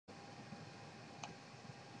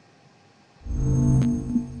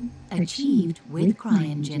achieved with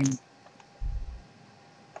CryEngine.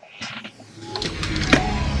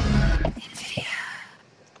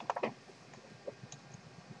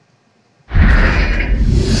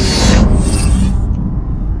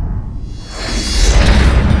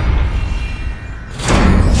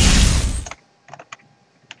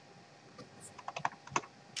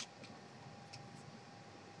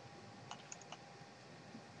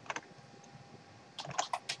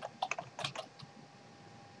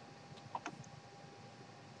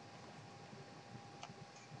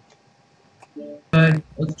 Okay,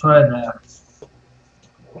 let's try that.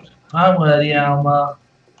 I'm ready, Alma.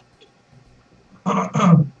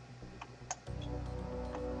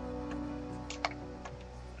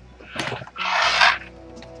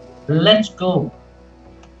 Let's go.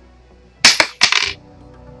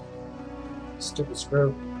 Stupid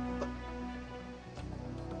screw.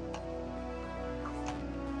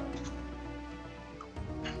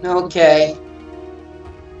 Okay.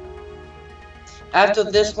 After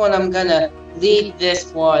this one, I'm gonna leave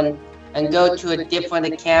this one and go to a different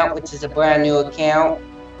account, which is a brand new account,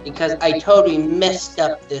 because I totally messed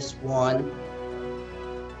up this one.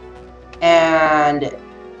 And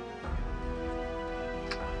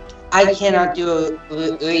I cannot do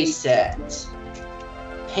a reset.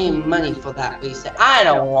 Pay money for that reset. I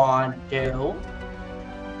don't want to.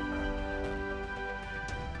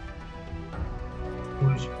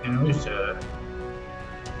 Who's can reset?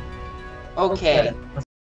 Okay.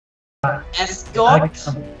 Escort.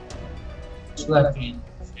 Selecting.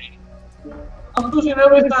 I'm pushing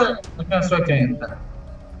everything. I can't select anything.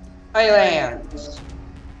 Highlands.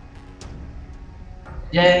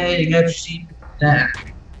 Yay, you got to see that.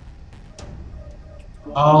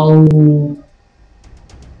 Oh.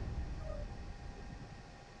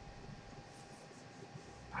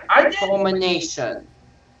 Culmination.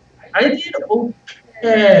 I did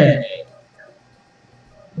okay.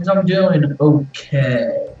 Because I'm doing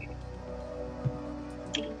okay.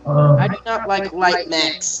 I do not like light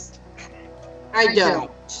mechs. I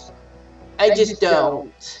don't. I just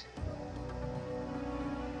don't.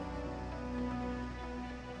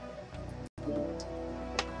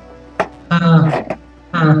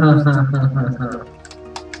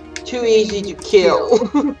 Too easy to kill.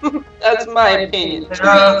 That's my opinion. Too easy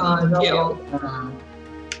to kill.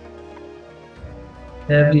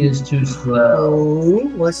 Heavy is too slow. Oh,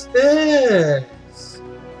 what's this?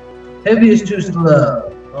 Heavy is too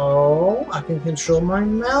slow. Oh, I can control my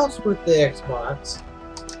mouse with the Xbox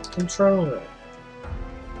controller.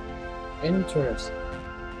 Interesting.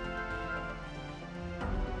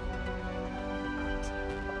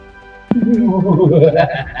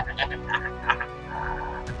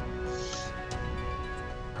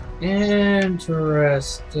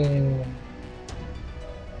 Interesting.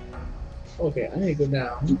 Okay, I need to go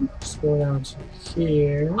down. Just go down to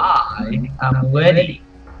here. I am ready.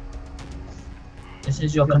 This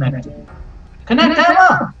is your connector. Connect,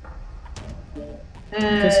 Alma!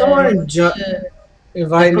 Can someone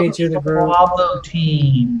invite me to the group? Bravo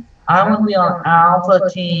team. I want to be on Alpha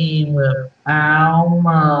team with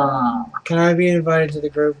Alma. Can I be invited to the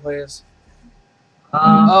group, please?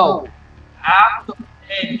 Oh. Alpha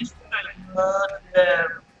team. I love them.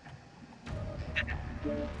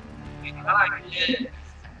 I like this.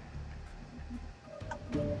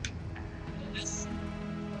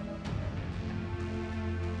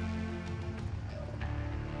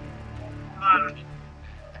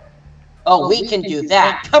 Oh, we can do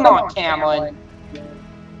that. Come on, Cameron.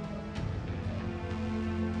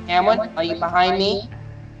 Cameron, are you behind me?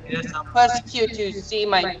 Yes, I'm Press Q to see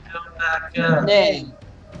my back. name.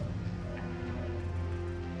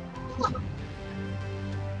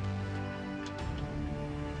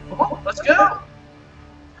 Oh, let's go.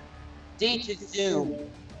 D to zoom.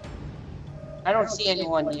 I don't see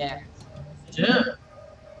anyone yet. Yeah.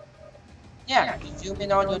 Yeah, you zoom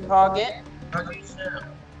in on your target. How do you zoom?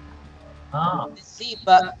 Oh. The C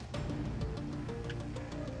button.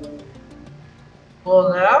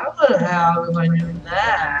 Well, that would help if I knew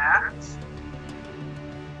that.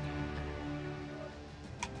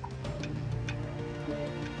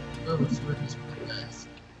 Oh, let's see what this does.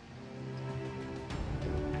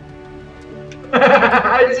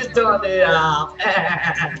 I just turned it off.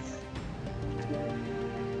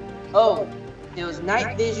 Oh, there was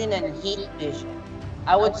night vision and heat vision.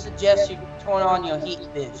 I would suggest you turn on your heat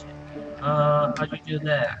vision. How do you do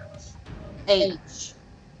that? H.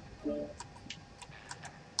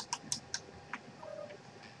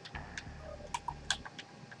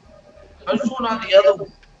 I just went on the other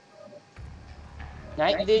one.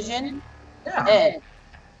 Night vision. Yeah. N.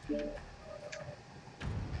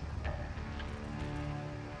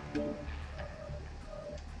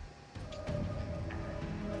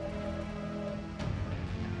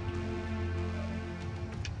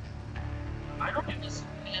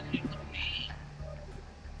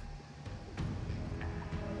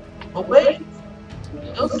 Oh wait,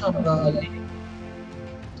 there's somebody.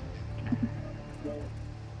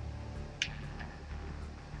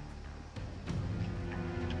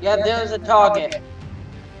 Yeah, there's a target.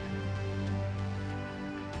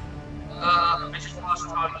 I just lost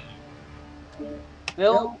target.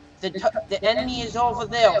 Bill, the enemy is over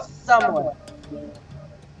there somewhere.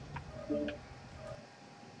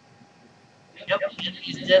 Yep, the enemy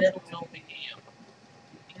is definitely over here.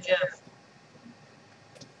 Be careful.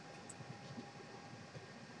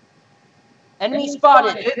 Enemy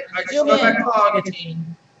spotted. I Zoom start in.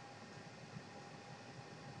 targeting.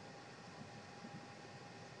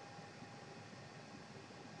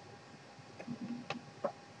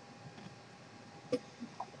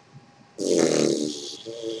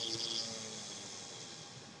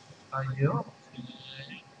 Are you?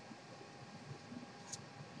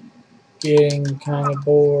 Getting kind of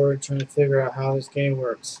bored trying to figure out how this game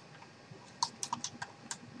works.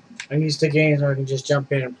 I'm used to games where I can just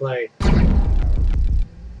jump in and play.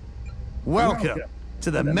 Welcome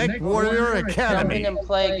to the MechWarrior Jump in Academy. and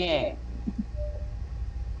play a game.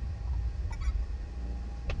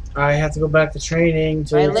 I have to go back to training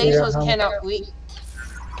to My figure out lasers how. cannot reach.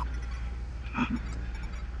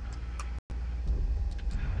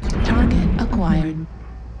 Target acquired.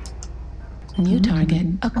 New target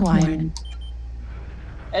acquired.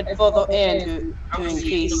 Head further in to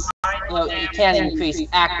increase. You know, you can't increase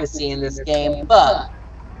accuracy in this game, but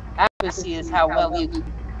accuracy is how well you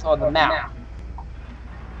control the map.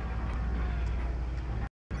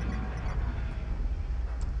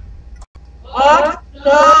 What?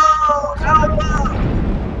 No! Alma!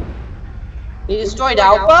 You destroyed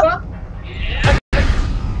Alpha? Yeah.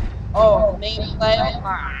 Oh, main player?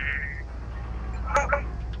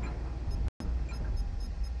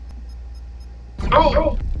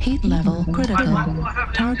 Oh! Heat level critical.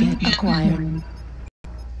 Target acquired.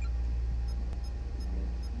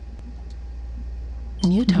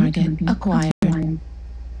 New target acquired.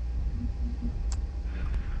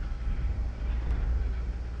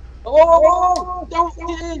 Oh, don't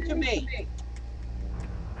get into me!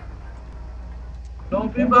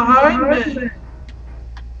 Don't be behind me!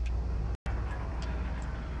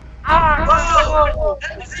 Ah! Oh!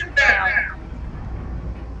 Enemies in there!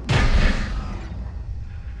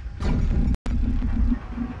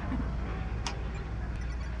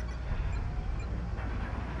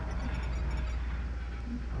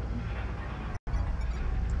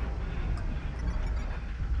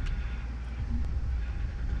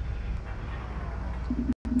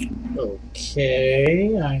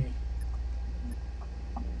 Okay,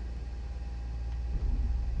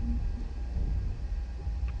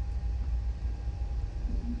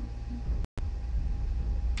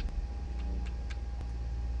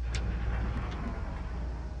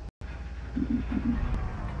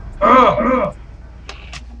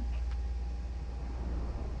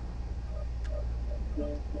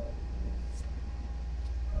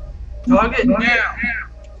 Target now!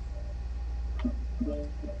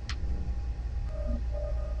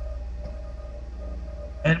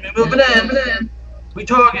 Enemy moving in! We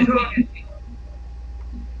target!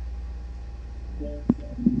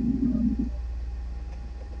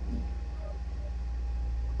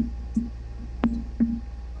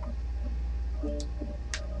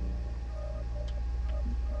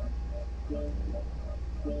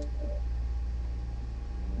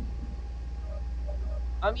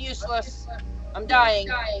 I'm useless. I'm dying.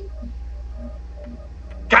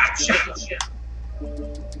 Gotcha!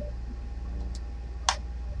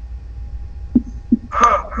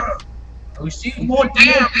 We see more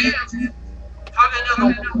damage! Target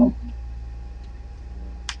another one!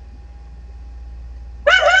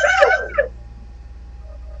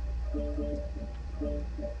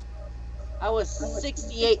 I was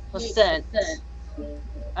 68%.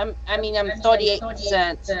 I'm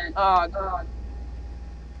 38%. Oh god.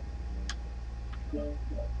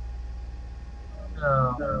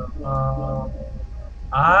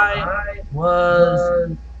 I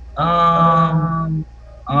was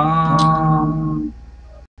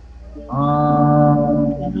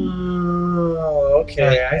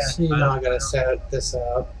okay, I see how I gotta set this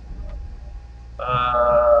up.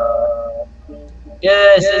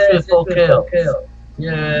 Yes, it's with full kill.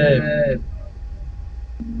 Yay.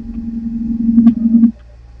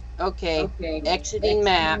 Okay, exiting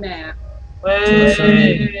map.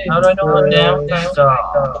 Wait, how do I know how down things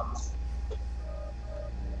are?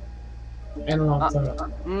 And locked up.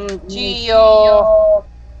 Geo.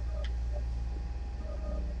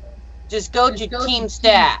 Just go to team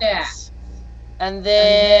stats. And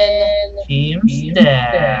then... Team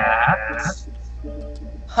stats.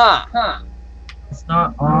 Huh. It's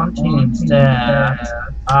not on Teams that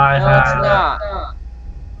I No, have. it's not.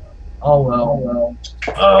 Oh well.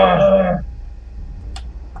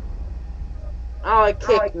 Oh, it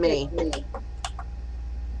kicked me.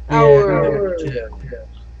 Yeah,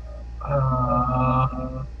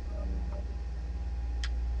 Oh,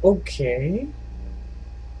 Okay.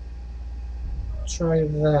 Try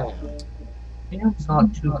that. it's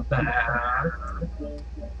not too bad.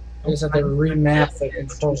 I just have to remap the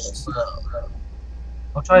controls.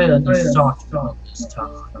 I'll try it on the soft one this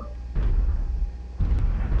time.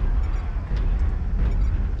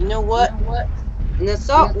 you know what? An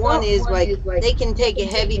assault one is like they can take a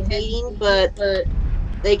heavy beating, but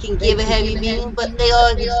they can give a heavy beating, but they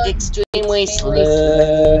are extremely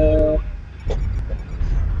slow.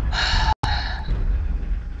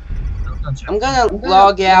 I'm gonna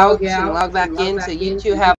log out and log back in so you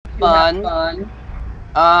two have fun.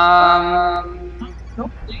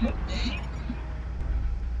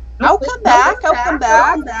 I'll come back.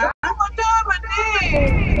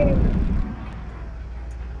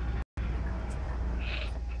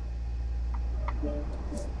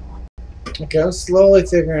 Okay, I'm slowly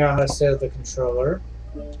figuring out how to set up the controller.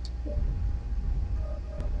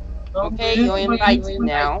 Okay, you're invited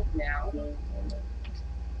now.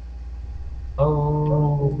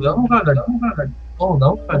 Oh, no,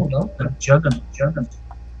 juggernaut.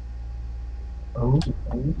 Oh.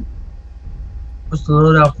 What's the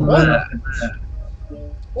loadout for that?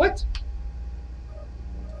 What?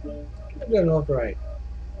 That doesn't look right.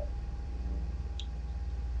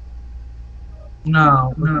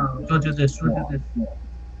 No, go to this one.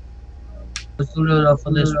 What's the loadout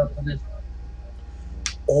for this one?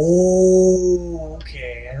 Oh,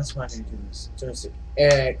 okay. That's what I need to do. Joystick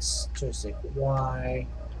X, joystick Y.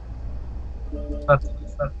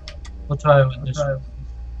 We'll try it with this one.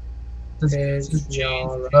 This is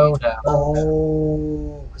Y'all right. loadout.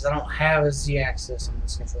 Oh, because I don't have a Z-axis on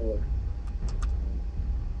this controller.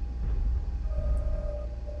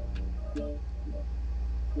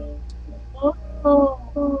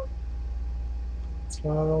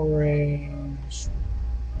 Throttle range.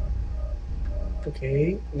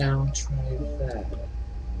 Okay, now try that.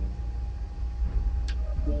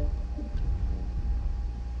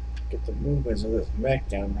 Get the movements of this mech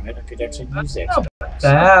down right. I could actually use that.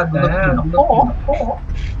 Bad.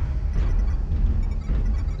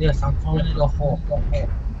 Yes, I'm calling it a hole.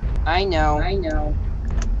 I know.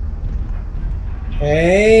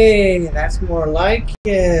 Hey, that's more like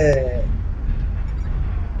it.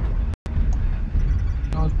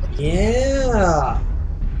 Yeah.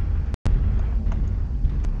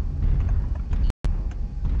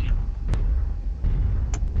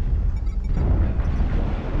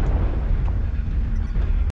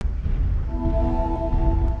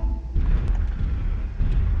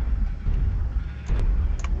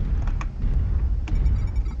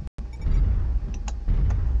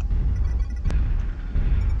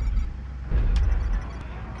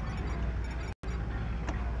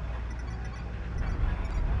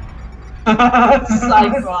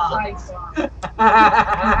 Sci-fi.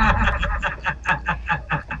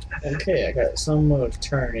 Okay, I got some mode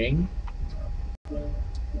turning.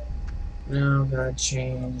 Now I gotta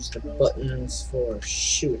change the buttons for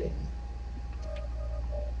shooting.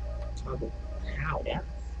 Toggle how?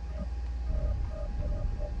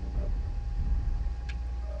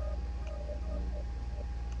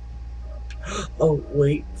 Oh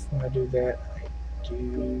wait, before I do that, I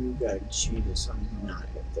do gotta change this. I'm not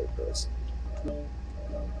a third person.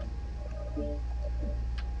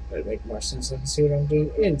 That'd make more sense. I can see what I'm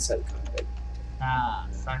doing inside the cockpit.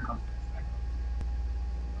 Sci-fi.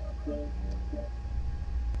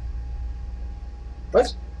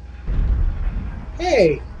 What?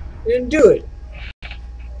 Hey, you didn't do it.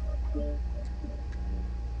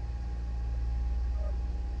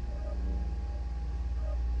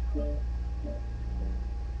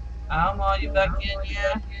 Alma, are you back in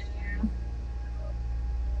yet?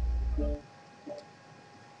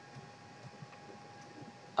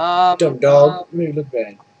 Dumb dog. Make me look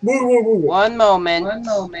bad. One moment.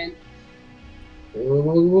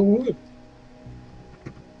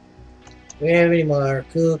 We have any more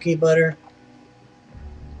cookie butter?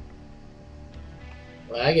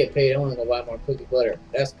 Well, I get paid. I want to go buy more cookie butter.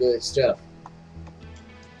 That's good stuff.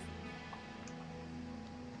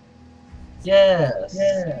 Yes.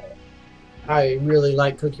 I really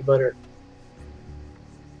like cookie butter.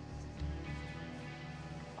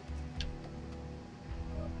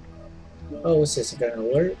 Oh, what's this? I got an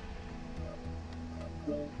alert?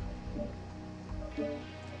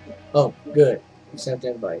 Oh, good. Accept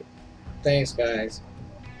invite. Thanks, guys.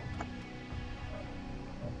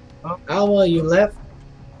 Alma, you left?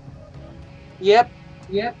 Yep.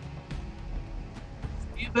 You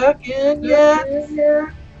back in yet?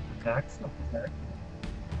 Excellent.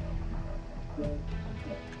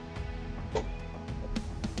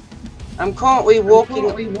 I'm currently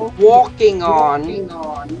walking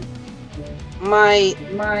on my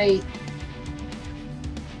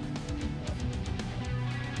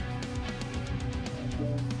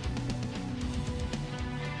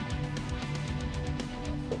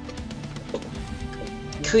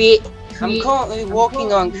I'm currently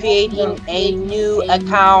working on creating a new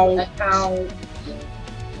account.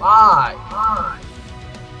 Why?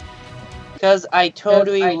 Because I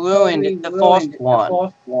totally ruined the first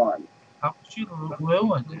one. How could you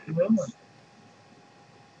ruin it?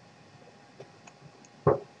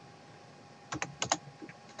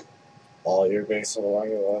 Oh, you're being so long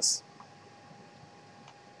with us.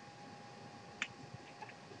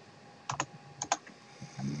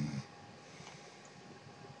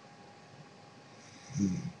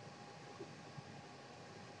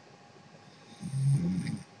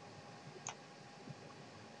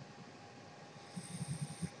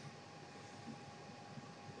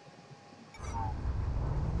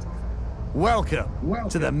 Welcome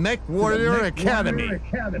to the MechWarrior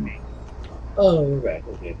Academy. Oh, we're back.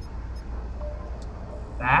 Okay.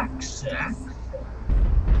 Back set.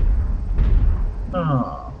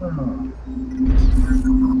 Oh.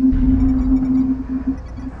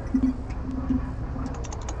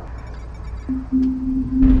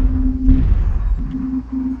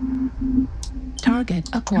 Target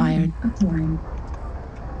acquired.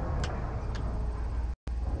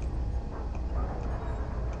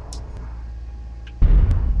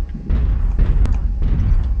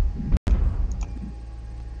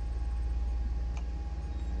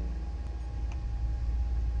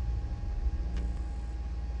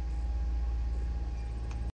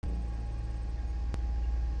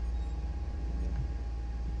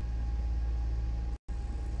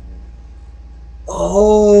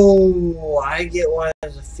 Oh, I get why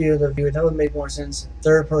there's a field of view. That would make more sense.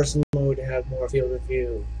 Third person mode to have more field of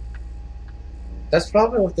view. That's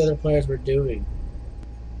probably what the other players were doing.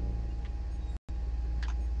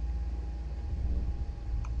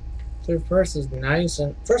 Third person is nice,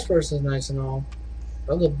 and first person is nice and all.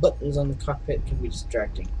 But all the buttons on the cockpit can be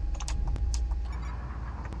distracting.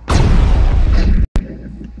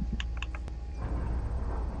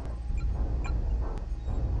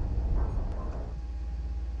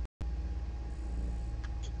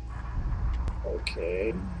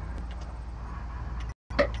 Okay.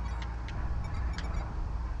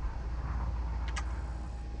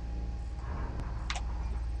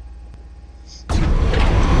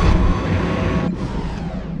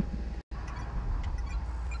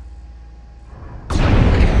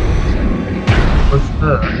 What's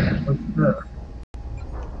that?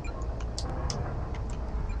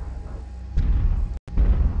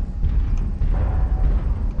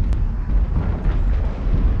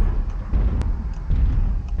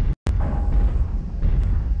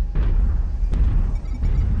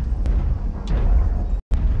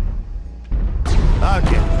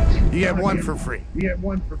 Okay, you get one for free.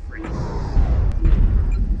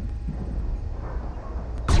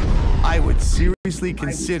 I would seriously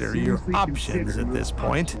consider your options at this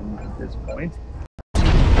point. I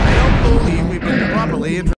don't believe we've been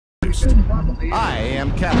properly introduced. I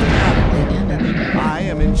am Captain Alma. I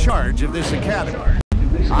am in charge of this academy.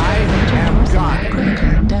 I am God.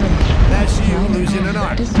 That's you losing an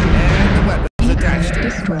arm and the weapons attached to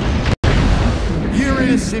it. You're in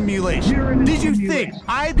a simulation. Did you think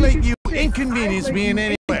I'd let you inconvenience me in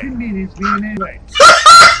any way?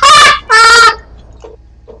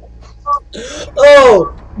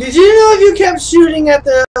 Oh, did you know if you kept shooting at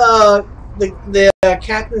the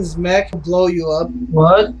captain's mech, he'll blow you up?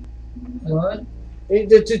 What?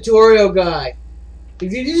 The tutorial guy.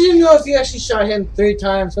 Did you know if you actually shot him 3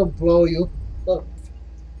 times, he'll blow you? Look.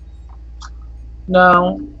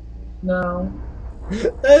 No.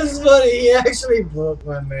 That's funny. He actually blew up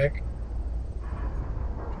my mech.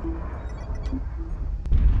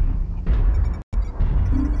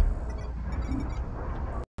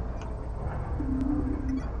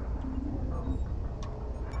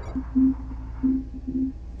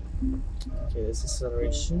 Okay, this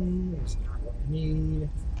acceleration is not what I need.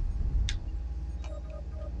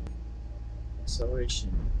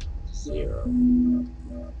 Acceleration 0.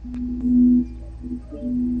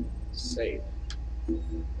 Save.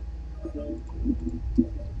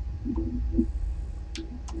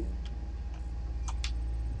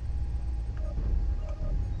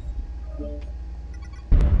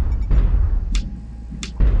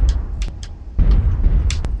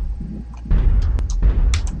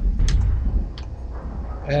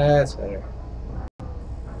 That's better.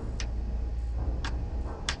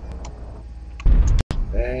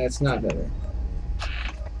 That's not better.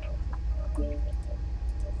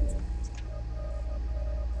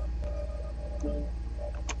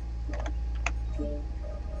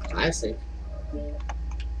 I see.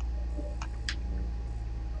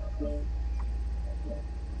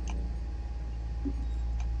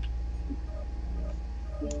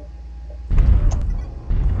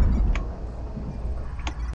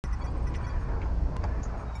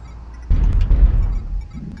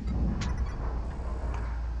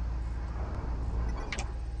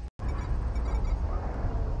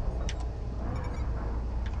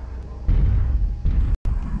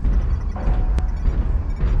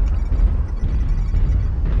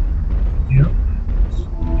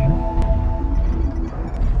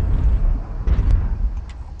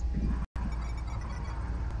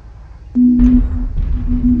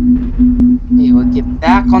 Okay, we'll get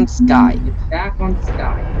back on Skype.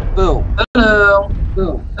 Boom. Hello.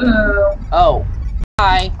 Hello. Oh.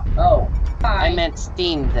 Hi. Oh. Hi. I meant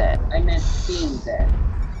Steam then.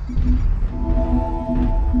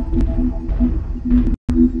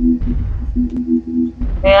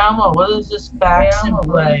 Hey Alma, what is this facts and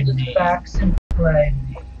play mean?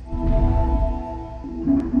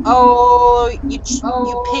 Oh, you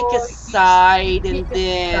pick a side and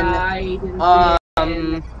then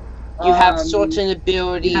you have certain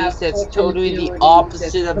abilities that's totally the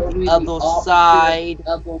opposite of the other side,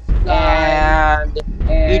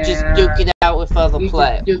 and you just duke it out with other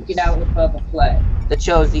players that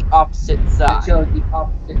chose the opposite side.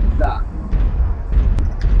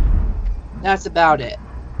 That's about it.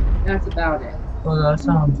 Well, that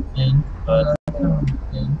sounds in.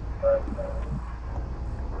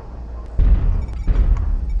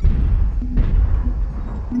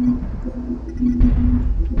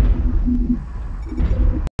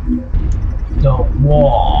 Don't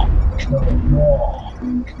walk.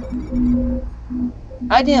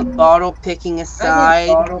 I didn't bother picking a side.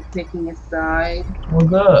 Well,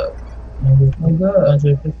 good.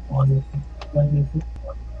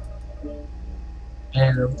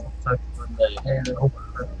 And it looks like Monday. And it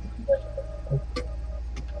opens Monday.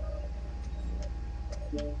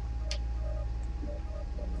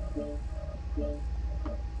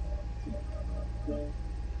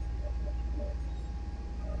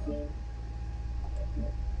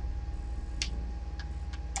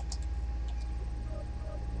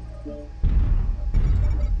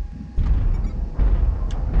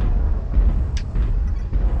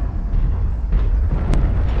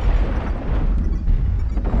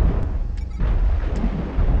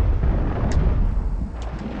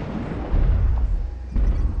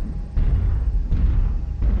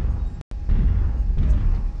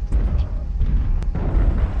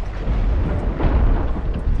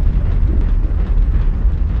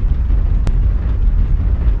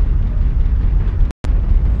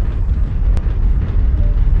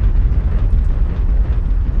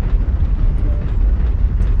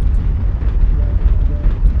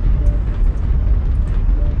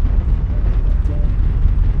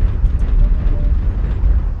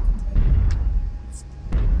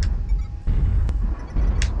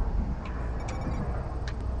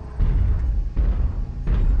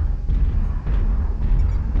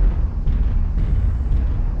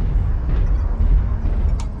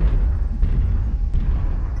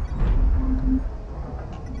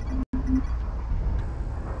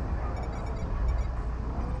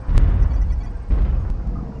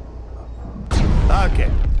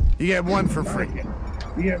 Okay, you get one for free.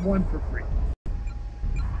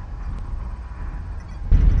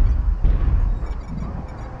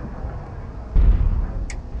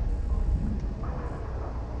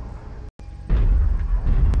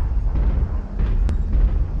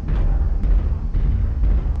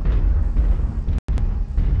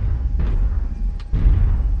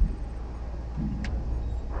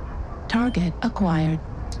 Target acquired.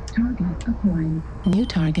 New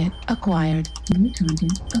target acquired.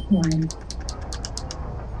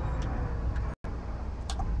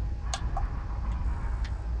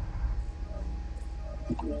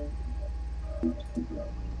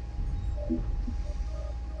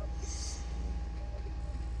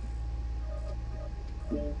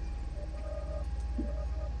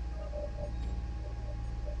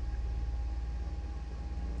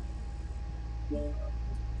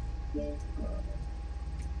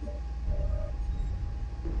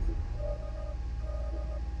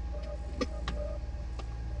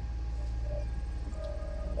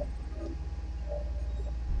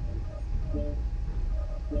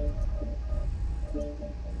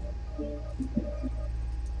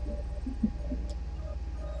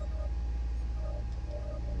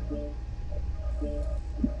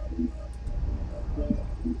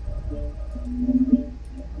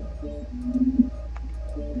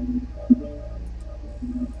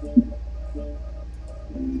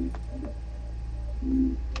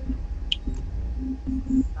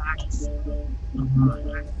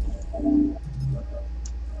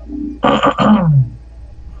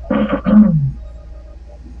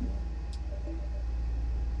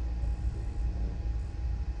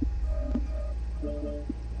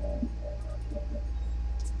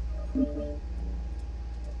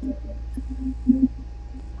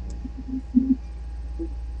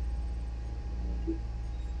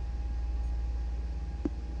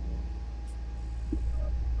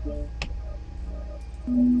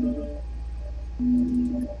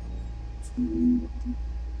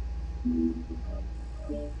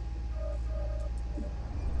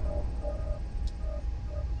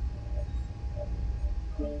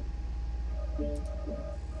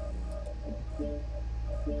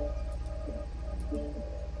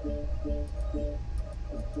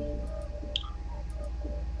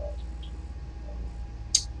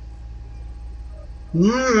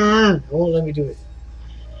 It won't let me do it.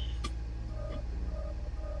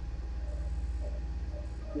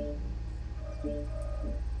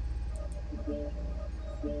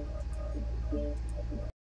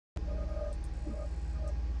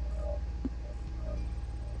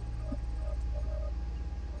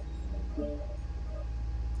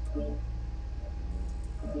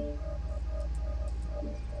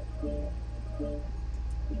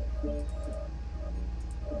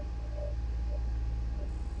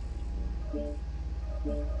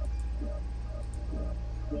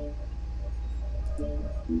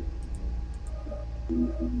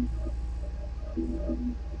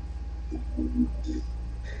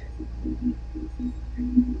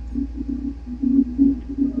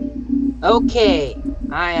 Okay,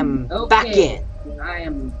 I am back in.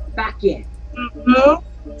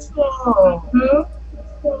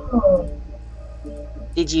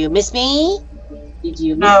 Did you miss me?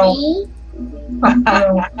 No.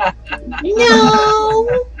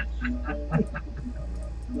 No.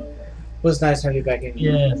 It was nice to have you back in.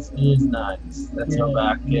 Yes, it is nice. That's not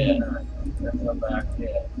back yet.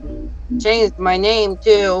 Changed my name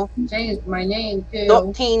to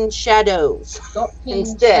 13 Shadows.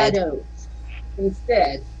 Instead.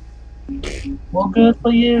 Well, good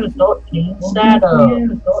for you, 13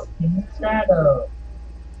 Shadows.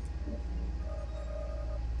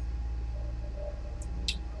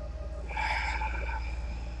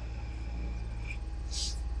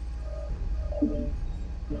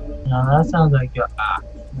 Now that sounds like your act.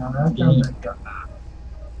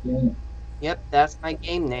 Yep, that's my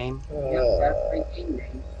game name.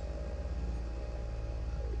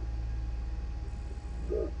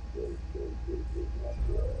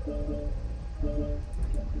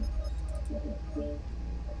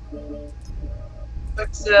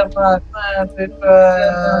 Accept my plan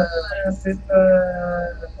paper.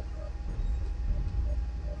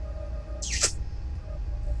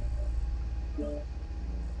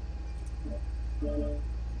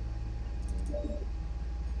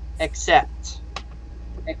 Accept.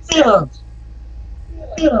 Yeah.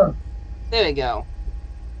 There we go.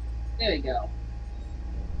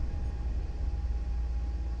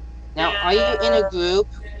 Now, are you in a group?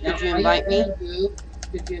 Could you invite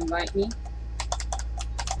me?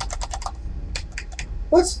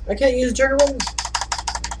 What? I can't use trigger buttons?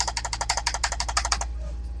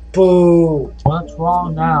 Boo! What's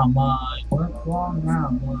wrong now, Mike?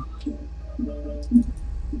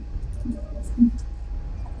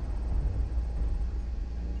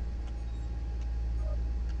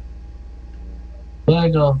 There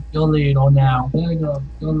you go, you're leader now.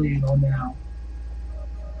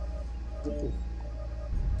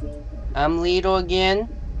 I'm leader again.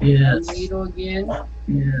 Yes.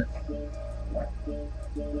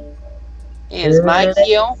 Is Mike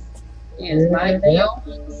here? Yeah,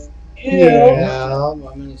 I'm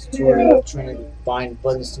in this tutorial trying to bind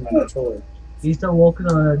buttons to my controller. He's still working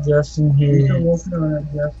on adjusting his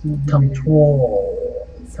control.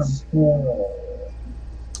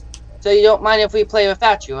 So you don't mind if we play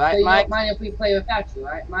without you, right, Mike?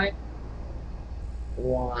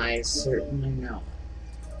 Why, certainly not.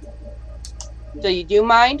 So you do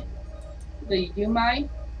mind?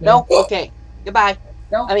 No? Okay. Goodbye.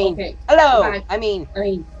 Hello.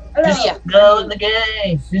 Just go in the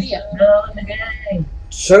game.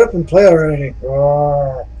 Shut up and play already.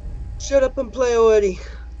 Roar. Shut up and play already.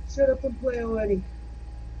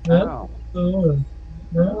 No.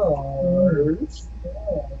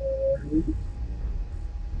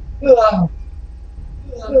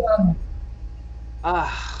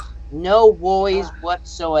 No worries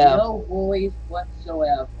whatsoever.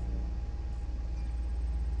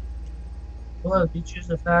 Well, if you choose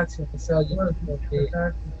the facts and decide you want to be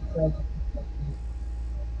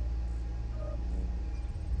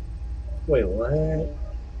Wait, what?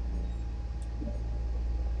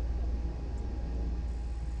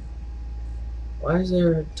 Why is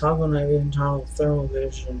there toggle negative and toggle thermal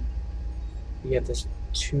vision? You get this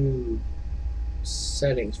two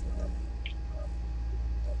settings for that.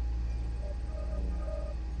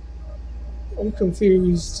 I'm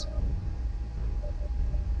confused.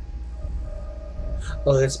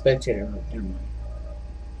 Oh, that's spectator. Never mind.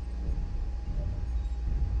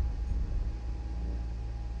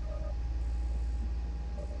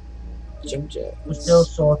 Jump jet. We're still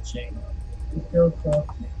sorting.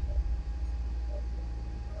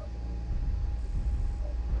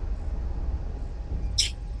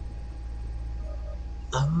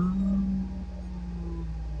 Ha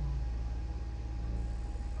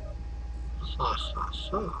ha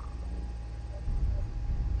ha.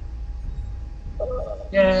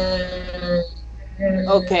 Yay.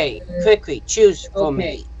 Okay, quickly, choose for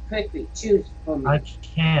me. Quickly, choose for me. I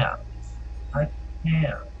can't.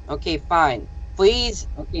 Okay, fine. Please,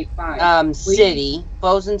 Please, city,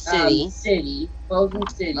 Frozen City. Frozen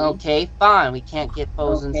City. Okay, fine, we can't get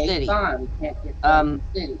Frozen City. Fine, we can't get Frozen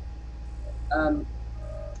City.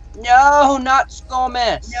 No, not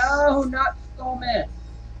Skomis. No, not Stormy.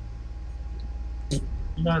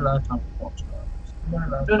 No, that's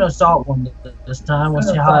unfortunate. Do an assault one this time. We'll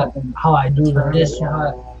see how I do with this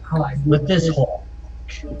one. With this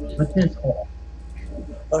hole.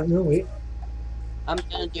 Oh no, wait. I'm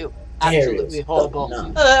gonna do absolutely horrible.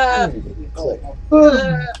 Click.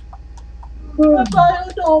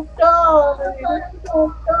 Don't die.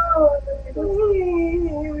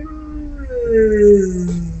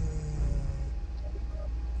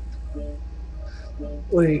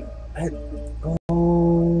 Wait, wait,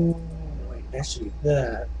 that should be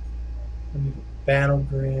that. Battle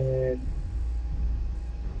grid.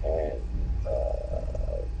 And,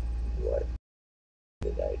 what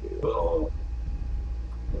did I do?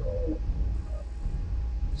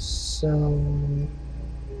 So,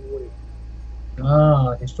 wait.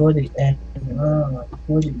 Destroy the end.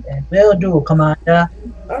 Will do, Commander.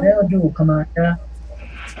 America.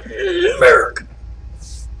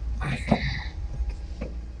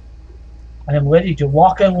 I am ready to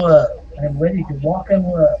walk and work.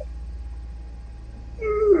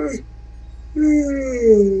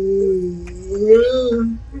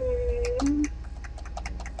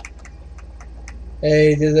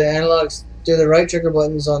 Hey, do the right trigger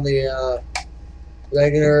buttons on the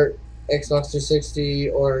regular Xbox 360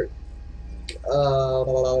 or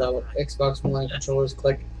Xbox One controllers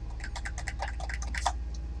click?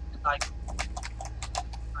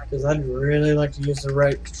 Because I'd really like to use the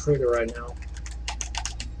right trigger right now.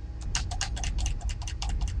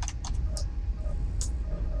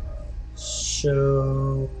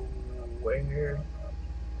 So where?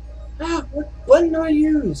 What button do I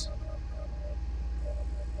use?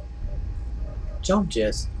 Jump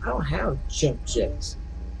jets. I don't have jump jets.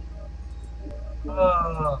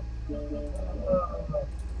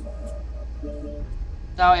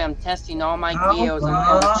 Sorry, I'm testing all my gears and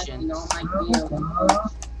functions.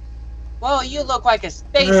 Whoa, you look like a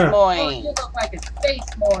space moine.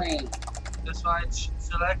 That's why I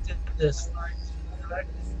selected this.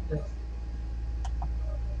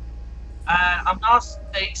 I'm not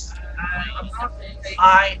space.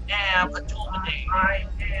 I am a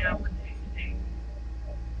Terminator.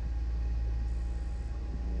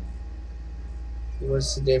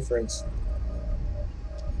 What's the difference?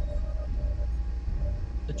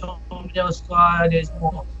 The Terminator squad is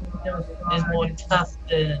more tough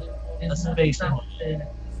than a space one.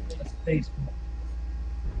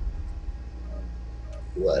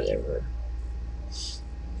 Whatever.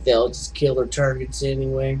 They'll just kill their targets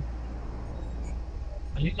anyway.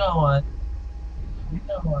 Where you going?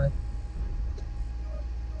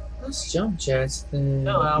 Let's jump jets then.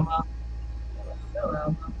 No, Alma.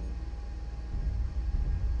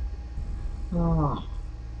 Oh.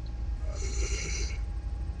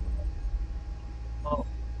 Oh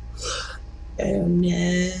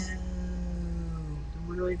no.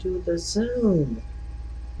 What do I do with the zoom?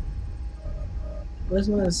 Where's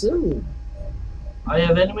my zoom? I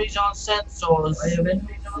have enemies on sensors.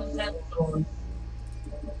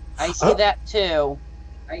 I see that too.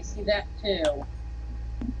 Okay.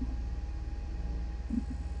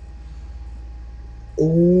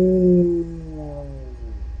 Oh.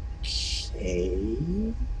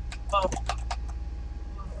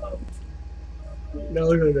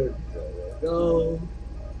 No.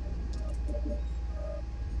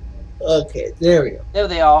 Okay, there we go. There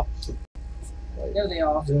they are.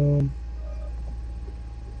 Zoom.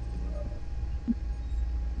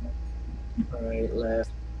 Right,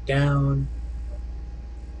 left, down.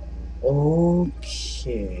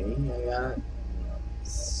 Okay, I got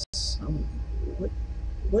some.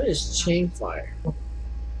 What is chain fire?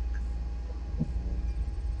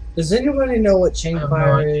 Does anybody know what chain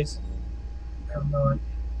fire is? I have no idea.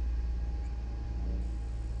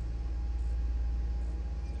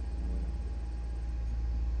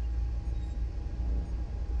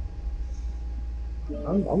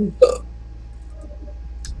 I'm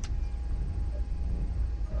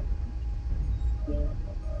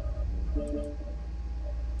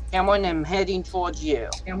Cameron, I'm heading towards you.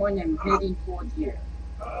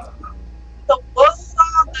 The what's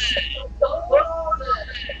on it?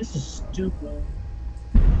 This is stupid.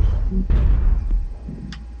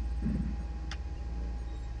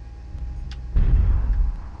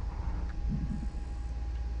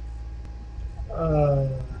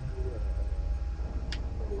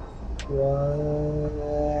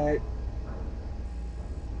 What?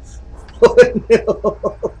 Oh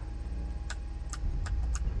no!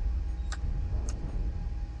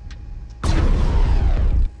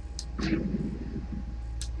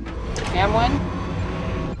 Cameron?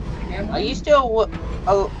 Are you still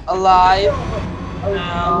alive?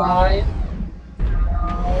 Alive?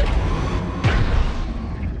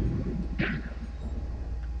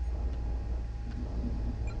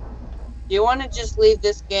 Do you want to just leave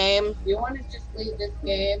this game?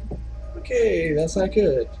 Okay, that's not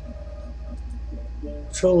good.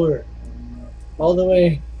 Controller. All the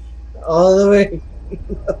way. All the way.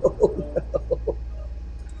 No,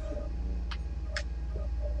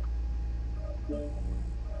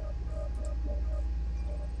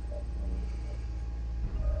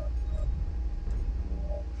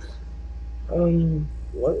 no.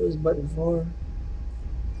 What was button for?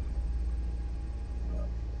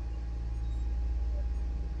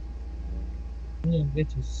 I didn't get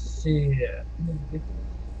to see it.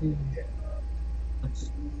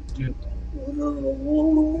 Let's do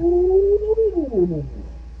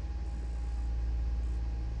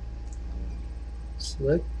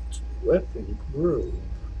Select weapon group.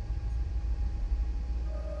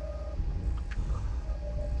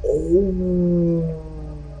 Oh.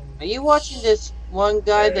 Are you watching this one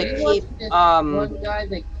guy that keeps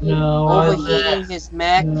No, I overheating left. his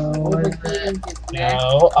mech? No,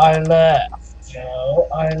 I left.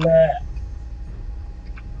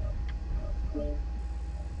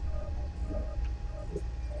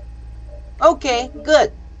 Okay,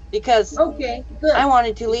 good. Because I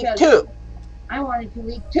wanted to leave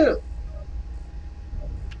too.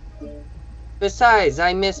 Besides,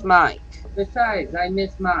 I miss Mike.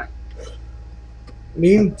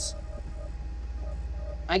 Means.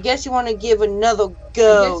 I guess you want to give another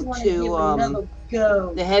go to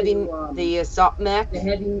the assault mech.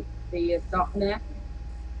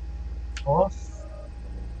 Of course.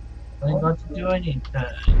 I ain't got to do anything.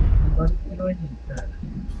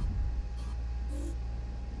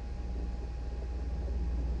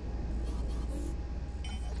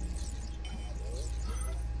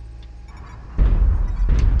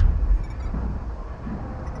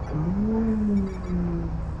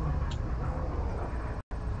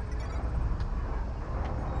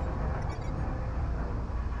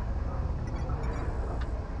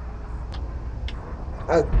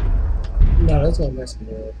 No, that's gonna mess me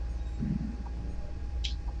up.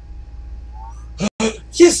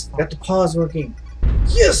 Yes! Got the pause working.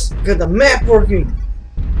 Yes! Got the map working!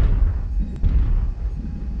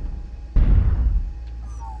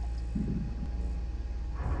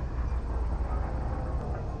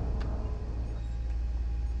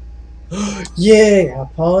 Yeah! A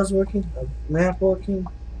pause working, a map working.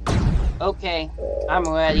 Okay, I'm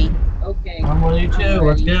ready. I'm ready too.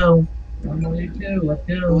 Let's go.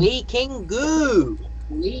 We can go.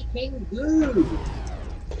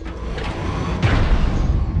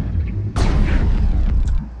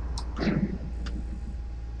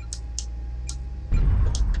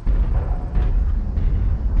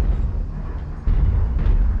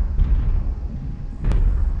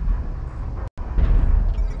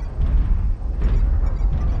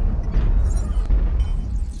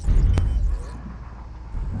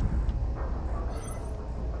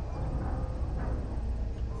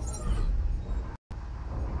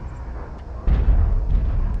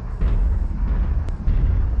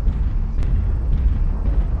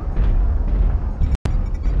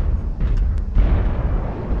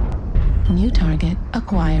 New target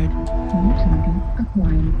acquired.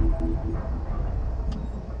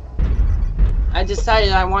 I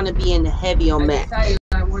decided I want to be in the heavy on mech.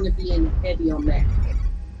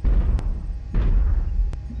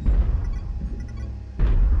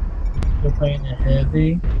 You're playing a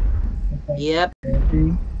heavy. Yep.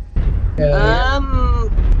 Heavy.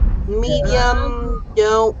 Medium.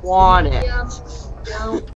 Don't want it.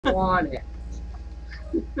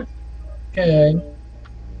 Okay.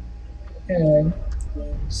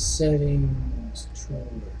 Settings,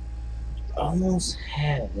 controller. Almost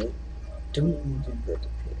have it. Don't need to invert the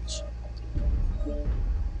pitch.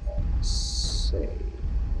 Save.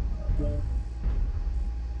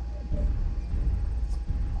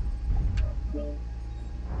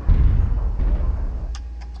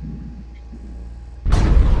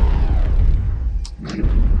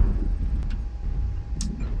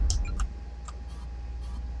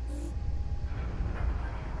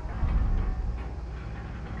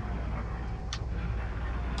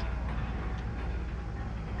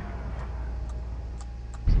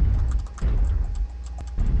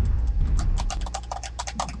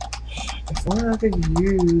 wonder if I could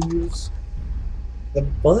use the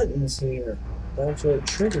buttons here. The actual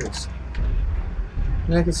triggers.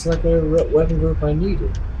 And I can select whatever weapon group I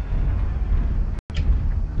needed.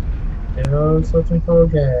 Searching for a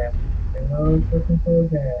game. Searching for a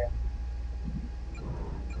game.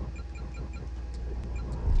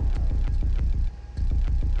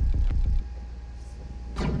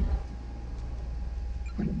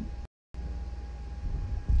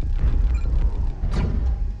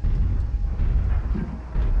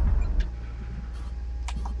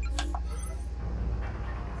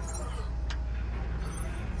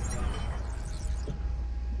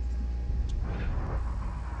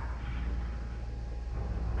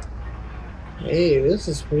 Hey, this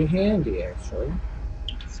is pretty handy, actually.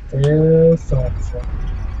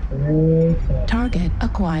 Target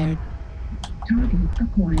acquired. Target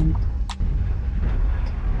acquired.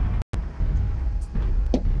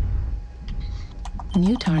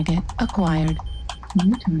 New target acquired.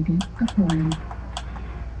 New target acquired.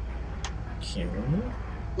 Okay.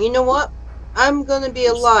 You know what? I'm gonna be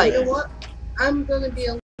a light.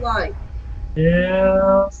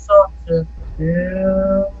 Yeah, something.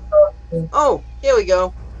 Yeah, something. Oh, here we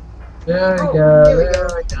go. There we go. There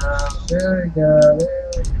we go. There we go.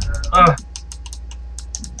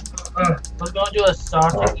 We're gonna do a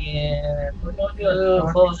start again. We're gonna do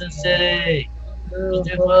a Frozen City. Let's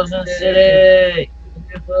do Frozen City.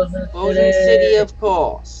 Frozen City, of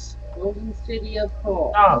course.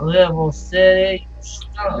 Not Level City.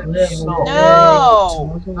 Not Level City.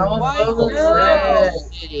 No! I want Why Frozen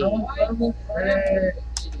City?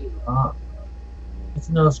 City. It's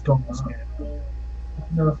no scope.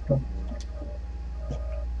 No scope.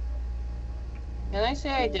 Can I say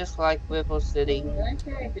I dislike Whipple City?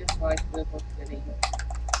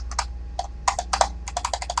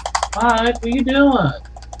 Alright, what you doing?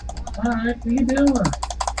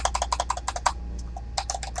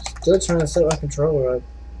 Still trying to set my controller up.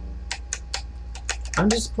 I'm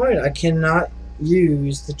disappointed. I cannot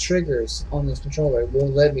use the triggers on this controller. It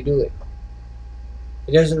won't let me do it.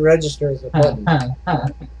 It doesn't register as a button.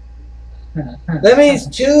 That means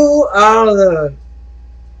 2 out of the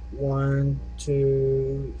 1,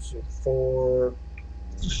 2, 4,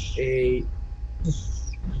 8,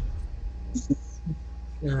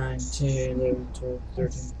 9, 10, 11, 12,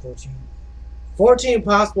 13, 14. 14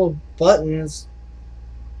 possible buttons.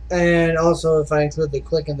 And also, if I include the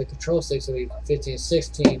click and the control sticks, it'll be 15,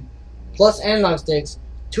 16. Plus analog sticks.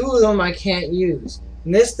 2 of them I can't use.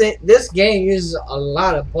 And this game uses a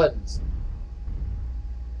lot of buttons.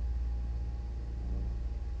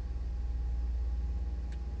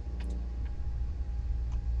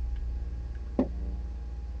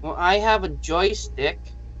 Well, I have a joystick.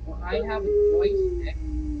 What kind of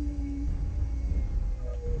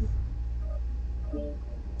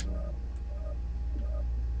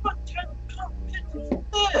competition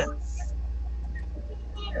is this?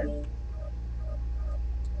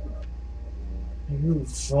 Group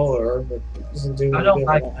 4, but it doesn't do I don't anything.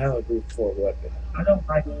 like I don't have a group 4 weapon. I don't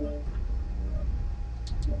like it.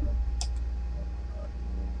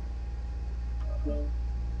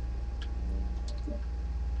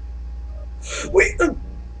 Wait!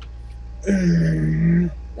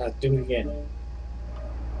 Not do it again.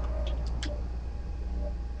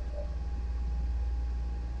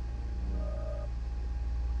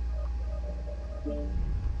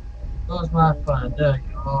 Where's my phone? There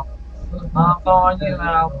you are. I'm going you,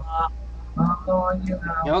 Alma. I'm going you,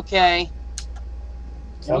 Alma. Okay.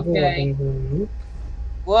 Okay.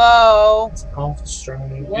 Whoa! It's off strong.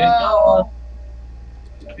 Get going.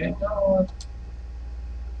 Get going.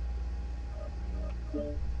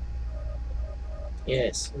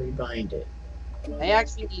 Yes, rebind it. I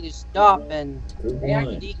actually need to stop and Group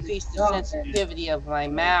 1. decrease the sensitivity of my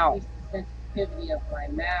mouth.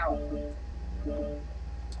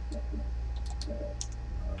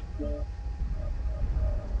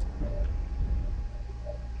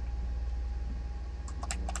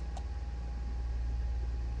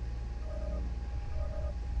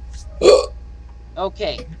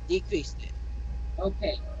 Okay, decreased it.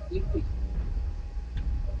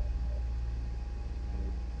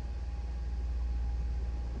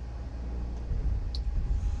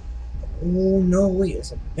 Oh no, wait,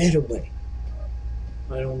 there's a better way.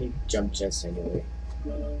 I don't need jump jets anyway.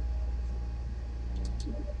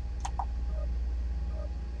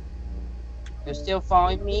 You're still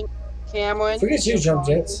following me, Cameron? Forget you, jump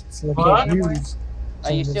jets. It's like What?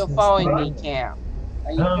 Are you still following me, Cam?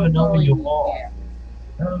 I don't even know where you are.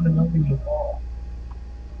 I don't even know where you are.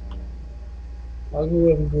 I'll go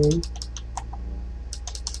with a group.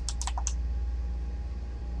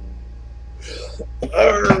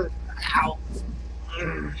 Ow.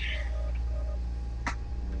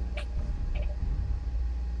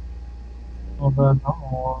 Over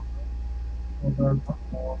no. Over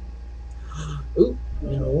no. Ooh,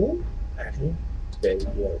 no. Actually, there you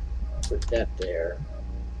go. Put that there.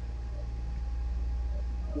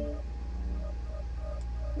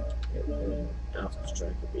 Alpha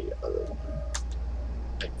Strike would be the other one.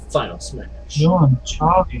 Like Final Smash. You're on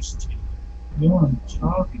childish too. You're on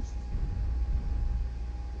childish.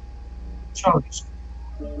 Childish.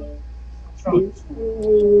 Childish.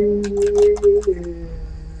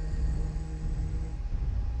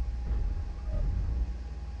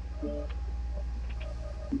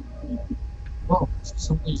 Whoa,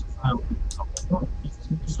 somebody's out.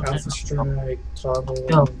 Alpha Strike, toggle.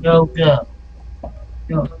 Go, go, go.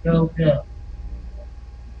 Go, go, go.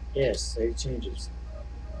 Yes, save changes.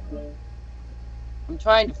 I'm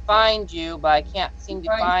trying to find you, but I can't seem to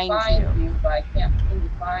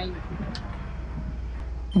find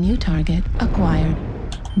you. New target acquired.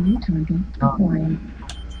 New target acquired.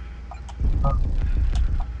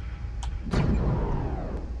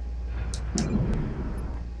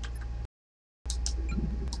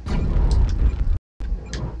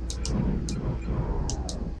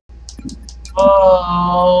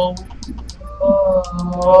 Oh.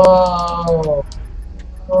 Oh.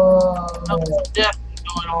 Oh. Something's definitely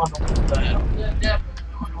going on over there. Definitely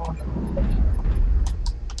going on over there.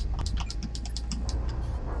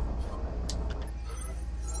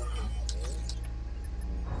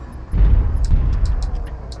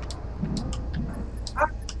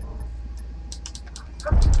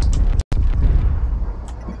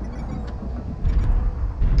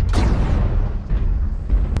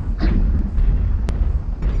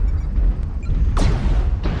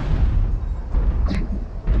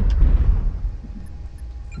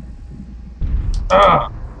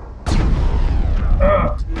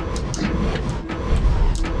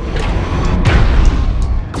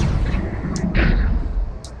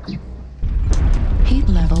 Heat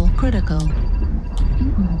level critical.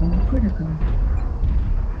 Heat level critical.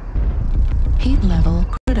 Heat level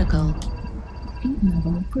critical. Heat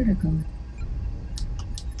level critical.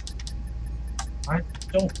 I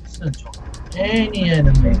don't sense any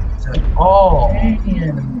enemies at all. Any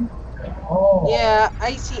enemies at all. Yeah,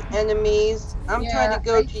 I see enemies. I'm trying to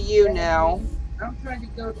go to you now.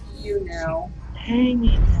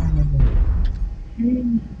 Any enemy.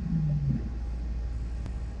 Any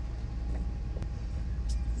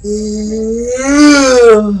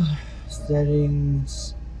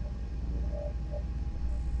Settings.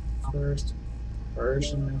 First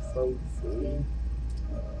person info free.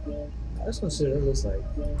 I just want to see what it looks like.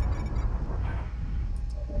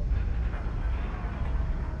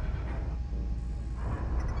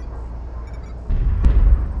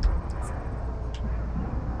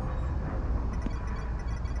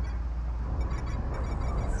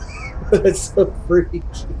 It's so freaky.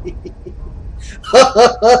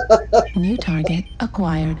 New target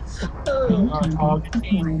acquired. New target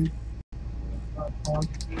acquired.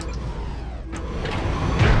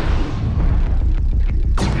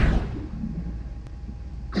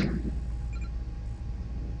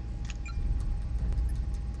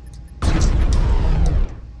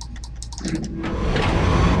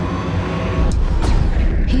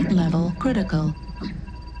 Heat level critical.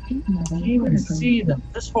 Heat You level can't even critical. see them.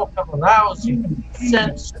 This program allows you to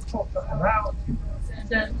sense.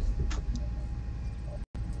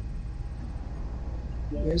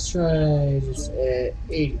 Let's try just at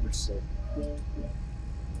 80%.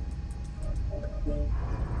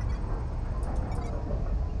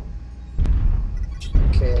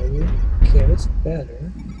 Okay, that's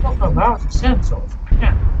better. This program allows you sensors. You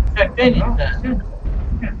can't detect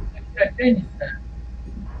anything.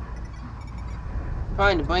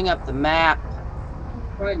 Trying to bring up the map.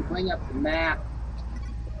 I think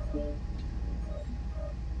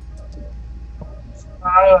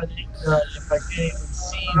if I can't even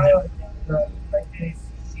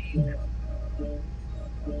see them.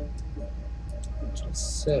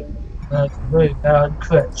 Just 70. That's a very bad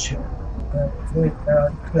question.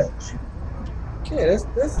 Okay, that's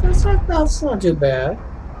not too bad.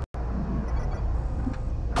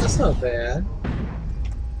 That's not bad.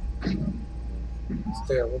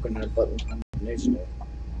 Still looking at button combination.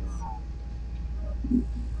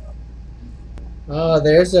 Oh,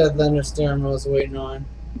 there's that thunderstorm I was waiting on.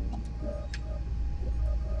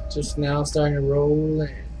 Just now starting to roll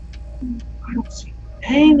in. I don't see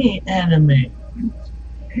any enemy.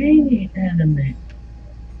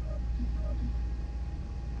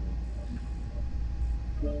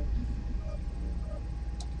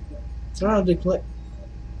 Trying to declare.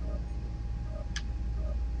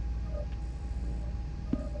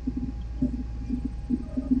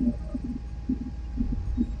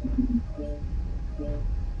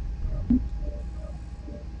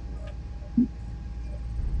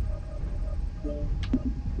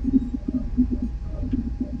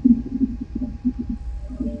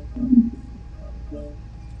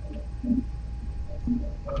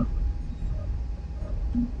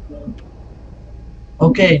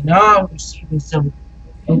 Okay, now I'm receiving some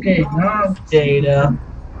data.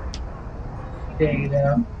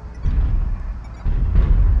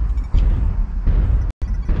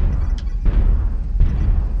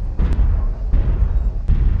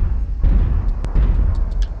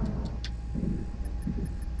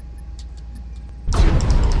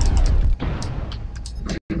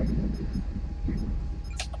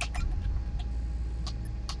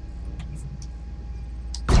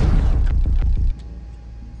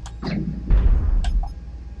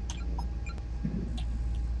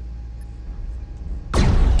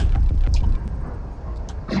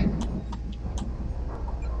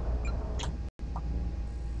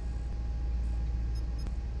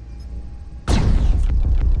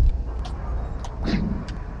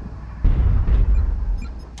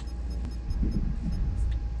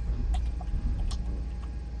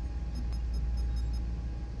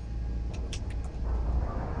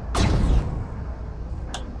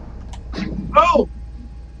 Oh!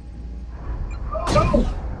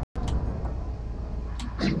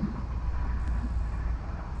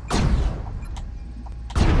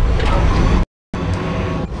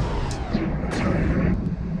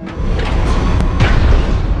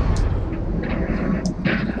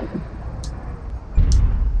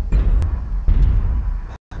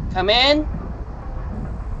 Come in.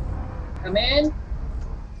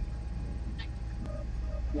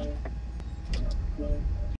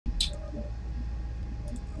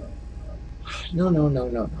 No,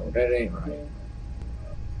 that ain't right.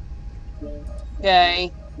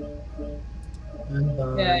 Okay.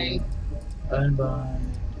 Unbind.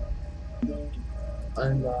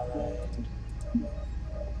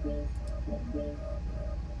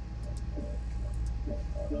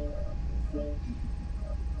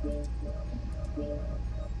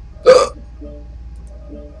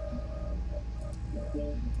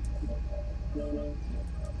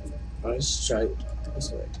 Let's try it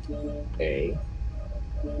this way. A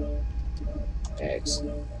X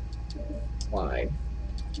Y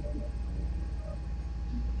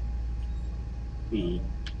B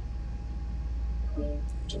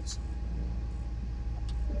just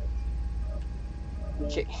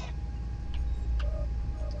Okay.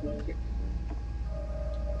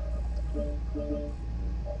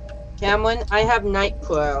 Cameron, I have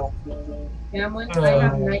NyQuil.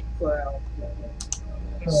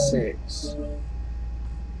 6.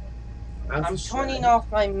 I'm turning off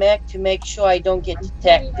my mech to make sure I don't get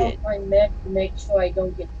detected.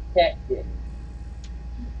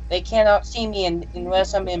 They cannot see me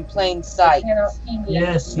unless I'm in plain sight.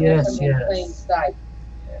 Yes.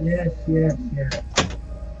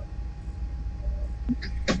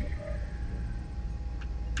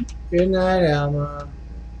 Good night, Alma.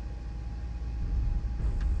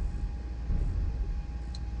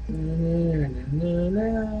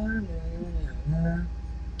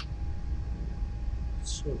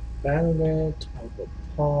 So, battle red, toggle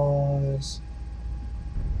pause,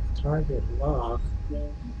 target lock.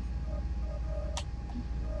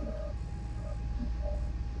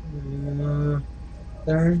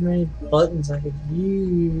 There aren't many buttons I could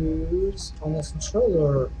use on this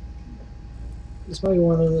controller. This might be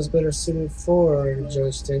one of those better suited for a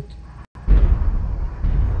joystick.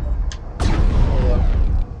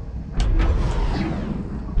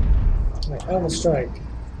 Like Alma Strike.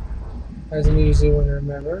 That's an easy one to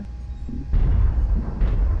remember.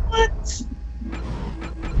 What?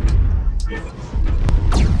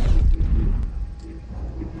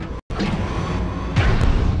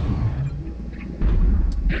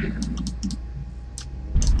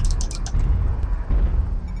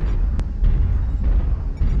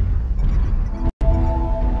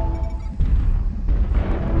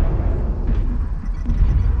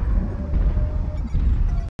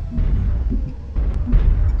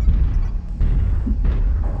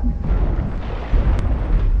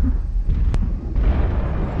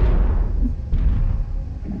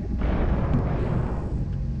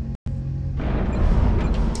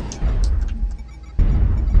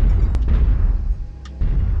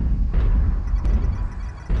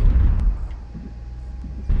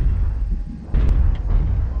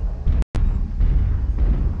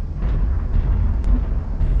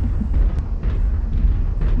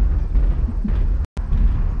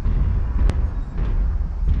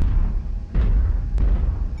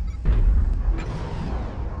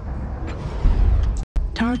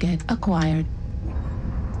 Target acquired.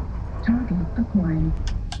 Target acquired.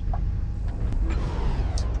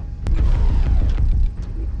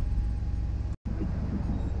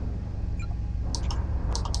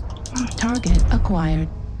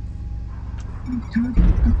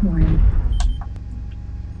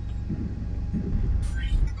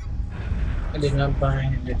 I did not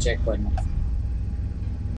bind the check button.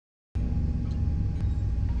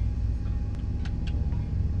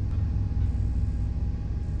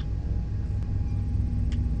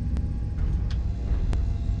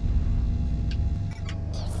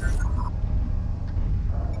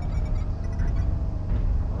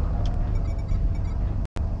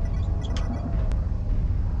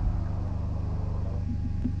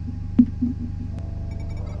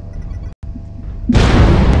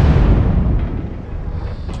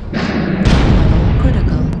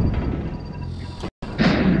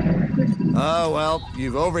 Oh, well,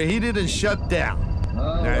 you've overheated and shut down.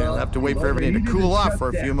 Now you'll have to wait for everything to cool off for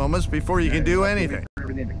a few moments before you can do anything.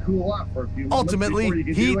 Ultimately,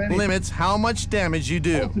 heat limits how much damage you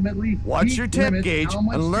do. Watch your temp gauge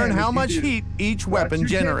and learn how much heat each weapon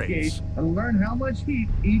generates.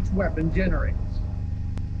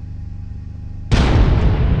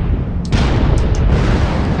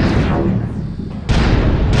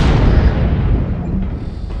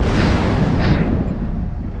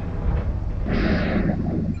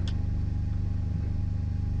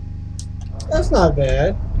 That's not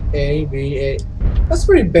bad. A, B, A. That's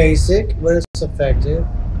pretty basic, but it's effective.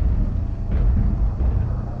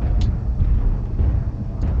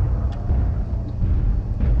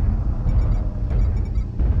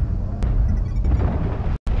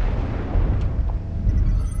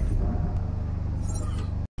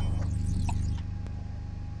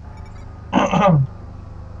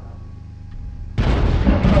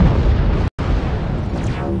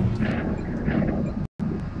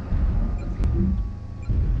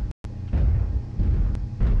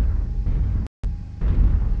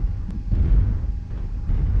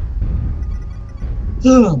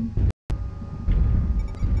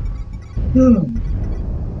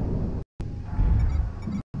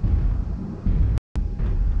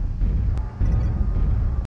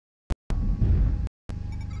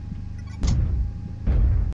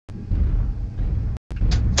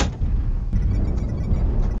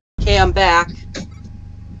 Okay, I'm back.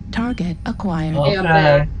 Target acquired. Okay, I'm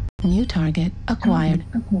back. New target acquired.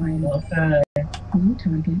 Okay. New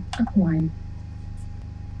target acquired.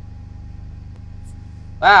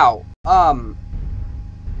 Wow,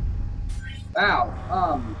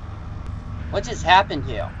 what just happened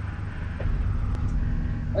here?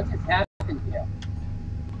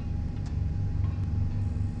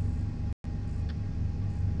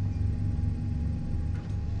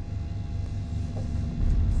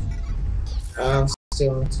 I'm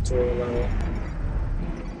still on tutorial level.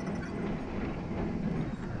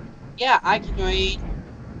 Yeah, I can read.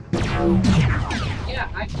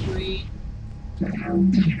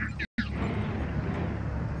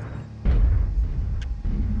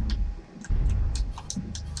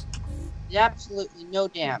 Absolutely no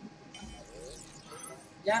damage.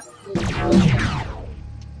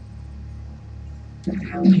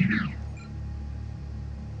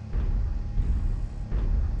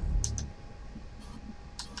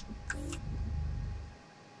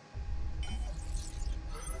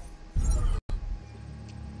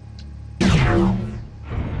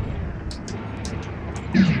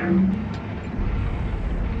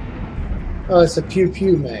 Oh, it's a pew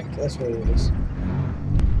pew mech. That's what it is.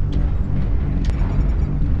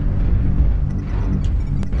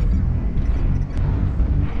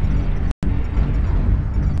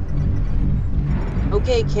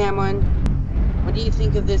 Okay, Cameron, what do you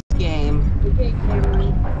think of this game?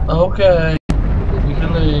 Okay. You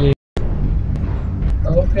can leave.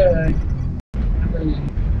 Okay.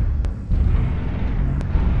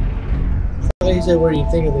 I thought you said, what do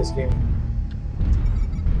you think of this game?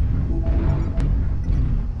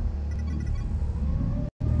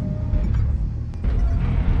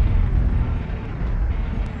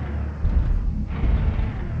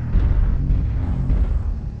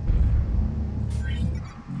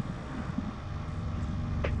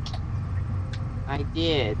 I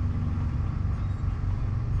did.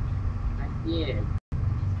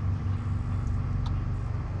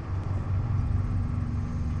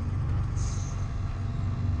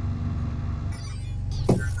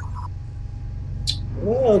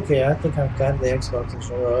 Well, okay, I think I've got the Xbox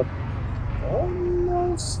controller up.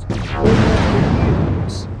 Almost.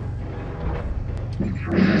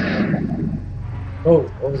 Oh,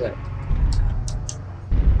 what was that?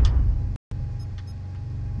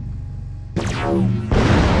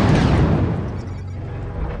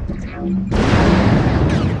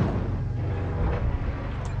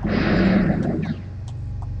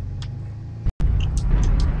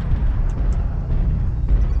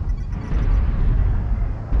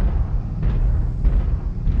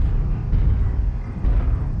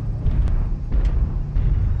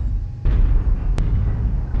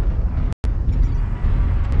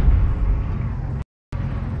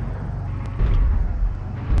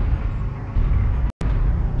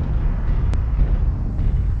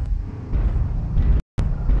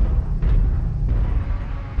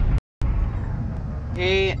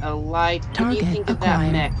 Hey, a light. What do you Target think of that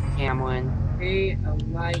acquired. mech, Cameron? Hey, a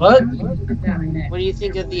light. What? What do you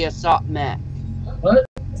think of the assault mech? What?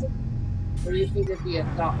 What do you think of the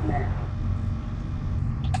assault mech?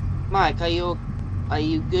 Mike, are you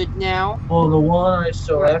good now? Well, the one I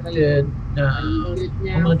selected. Are you good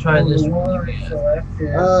now? I'm gonna try this one. I'm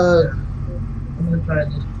gonna try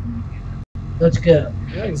this. Let's go.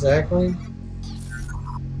 Yeah, exactly.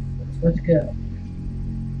 Let's go.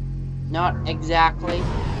 Not exactly.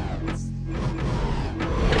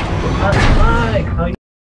 Mike, how you?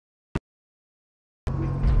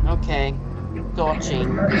 Okay.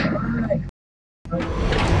 Torching.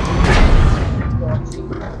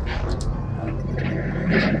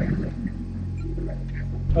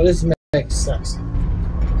 Oh, this makes sense.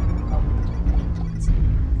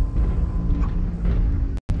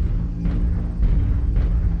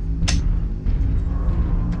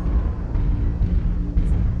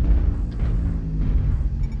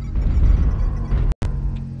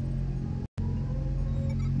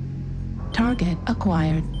 Target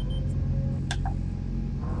acquired.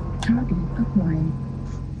 Target acquired.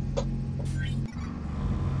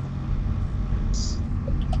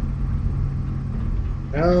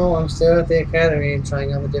 No, I'm still at the academy and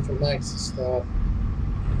trying out the different mechs and stuff.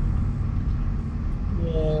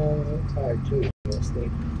 Yeah, I'm tired too, honestly.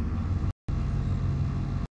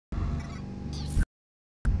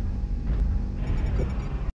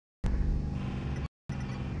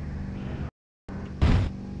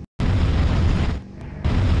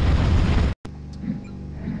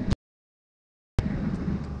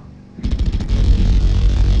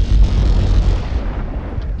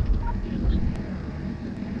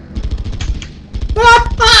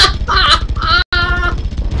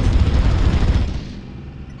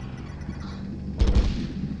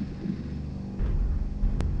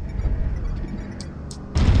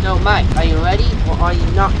 No, Mike, are you ready or are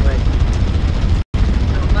you not ready?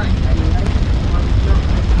 No, Mike, are you ready or are you not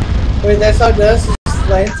ready? Wait, that's how does is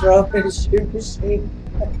flamethrower and shoot machine.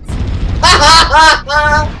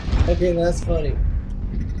 Okay, that's funny.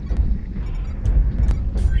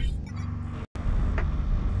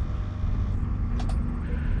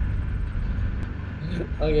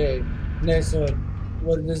 Okay, next one.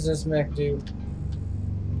 What does this mech do?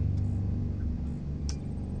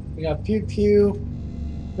 We got pew pew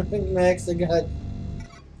mechs. They got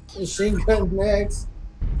machine gun mechs.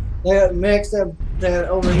 They got mechs that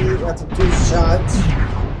overheat after 2 shots.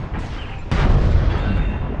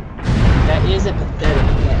 That is a pathetic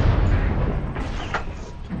mech.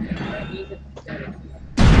 That is a pathetic mech.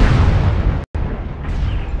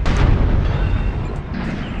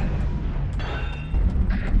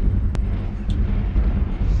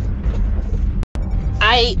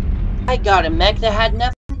 I got a mech that had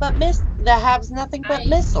nothing but has nothing but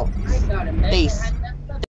missile based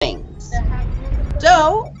things.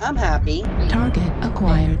 So I'm happy. Target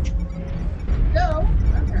acquired. So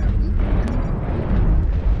I'm happy.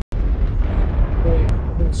 Wait,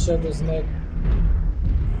 let's show this mech.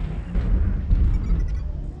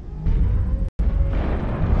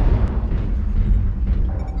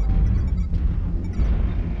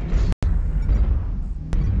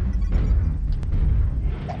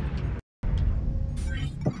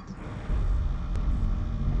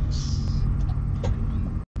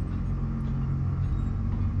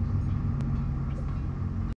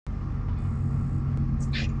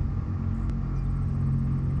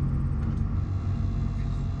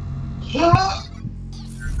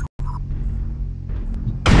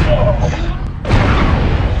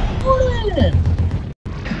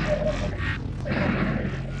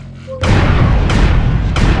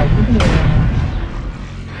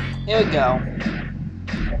 Here we go.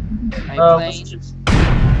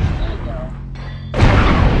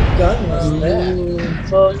 Gun was that?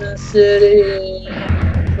 Frozen City.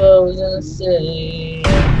 Frozen City. I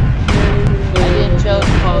didn't choose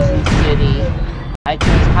Frozen City. I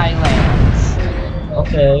chose Highlands.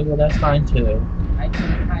 Okay, well that's fine too. I chose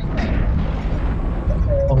Highlands.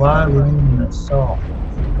 Well, why are we in the song?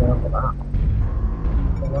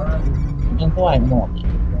 Anh có ảnh một.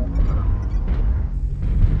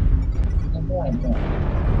 Anh có ảnh một.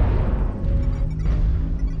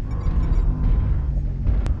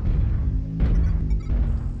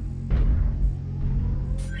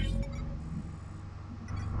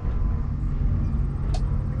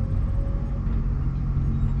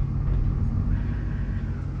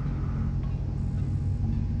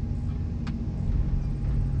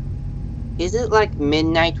 Is it like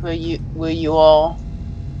midnight where you all?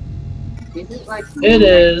 Is it like It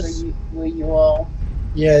is. Where you all?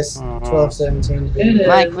 Yes, 12:17. It is.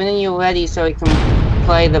 Mike, when are you ready so we can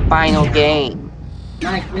play the final game?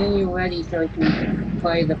 Mike, when you're ready so we can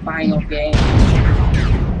play the final game.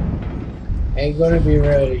 Ain't gonna be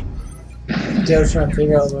ready. Still trying to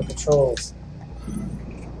figure out my controls.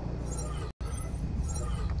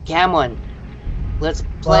 Cameron, let's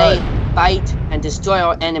play, fight, and destroy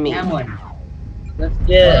our enemy. Cameron, let's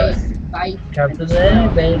yes. Play, fight, capture the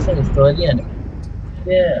enemy base and destroy the enemy.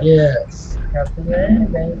 Yes. Yes. Capture the enemy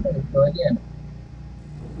base and destroy the enemy.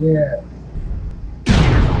 Yes.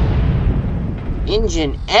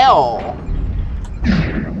 Engine L.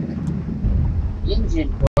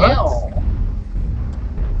 Engine What? L.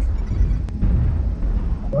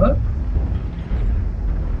 What?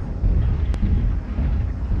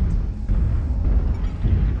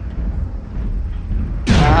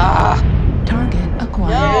 Ah, Target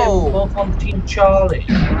acquired. no. Go from Team Charlie.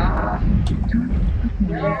 Ah,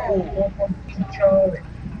 No. Go from Team Charlie.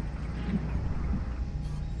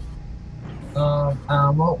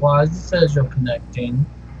 Alma, why does it says you're connecting?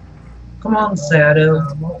 Come on, Sato.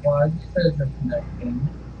 Alma, why does it says you're connecting?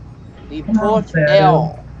 report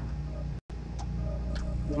L.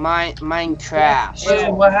 Mine crashed. Wait,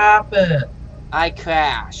 what happened? I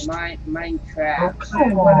crashed. Mine Oh, crashed.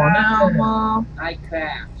 come on, Alma. I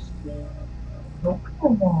crashed. Oh,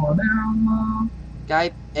 come on, Alma.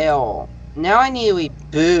 Skype L. Now I need to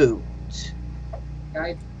reboot.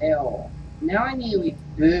 Skype L. Now I need to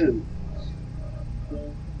reboot.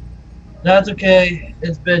 That's okay.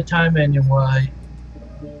 It's bedtime anyway.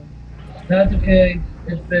 That's okay.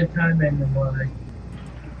 It's bedtime anyway.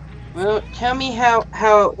 Well, tell me how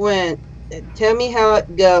it went. Tell me how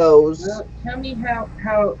it goes. Well, tell me how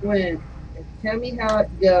it went. Tell me how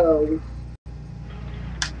it goes.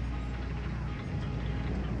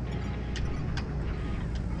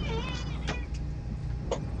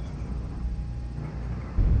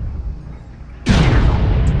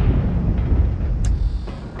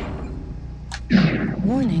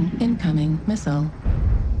 Warning, incoming missile.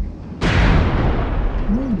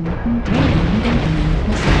 Warning, incoming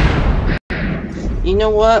missile. You know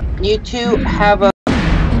what? You two have a.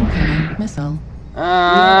 Incoming missile.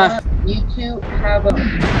 You two have a.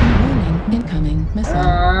 Warning, incoming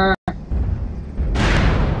missile.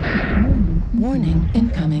 Warning,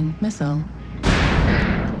 incoming missile.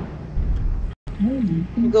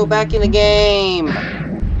 Go back in the game.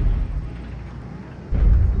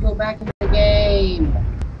 Go back in the game.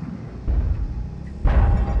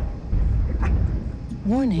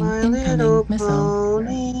 Warning, My incoming little missile.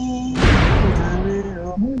 pony. My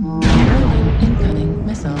little pony. Warning, incoming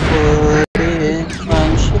missile. Put it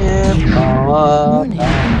friendship all Warning,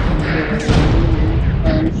 incoming missile.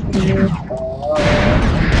 Warning,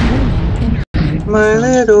 incoming My missile.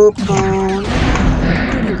 little pony.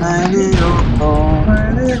 My little pony.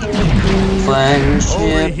 My little pony.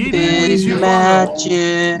 Friendship is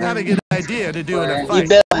magic. Not a good idea to do in a You fight.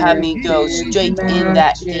 better have me go straight in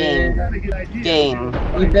that game.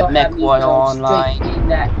 MechWarrior Online. In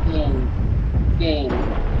that game.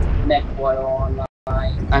 MechWarrior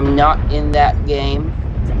Online. I'm not in that game.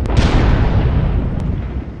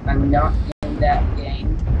 I'm not in that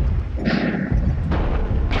game.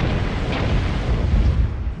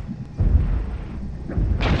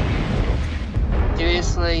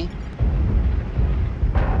 Seriously?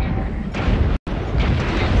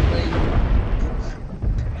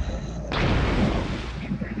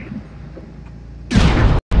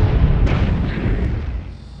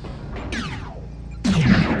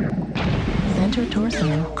 Center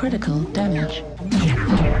torso, critical damage.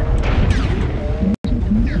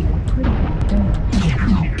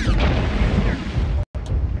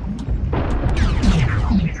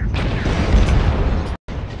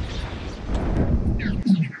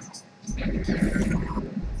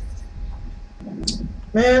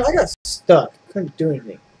 Man, I got stuck. Couldn't do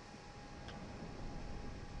anything.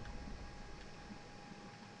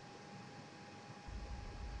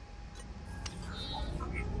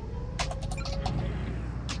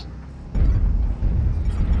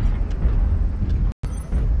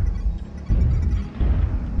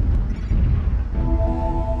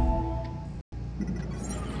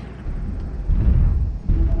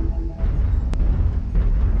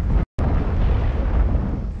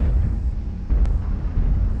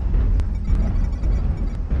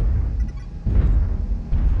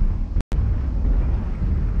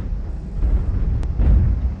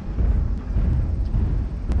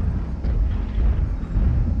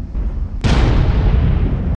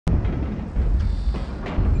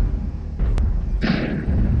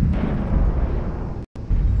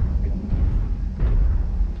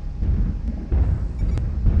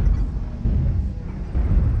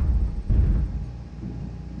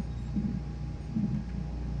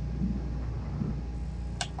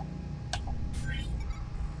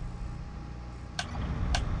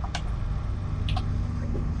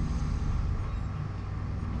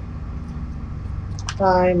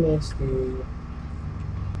 I miss you.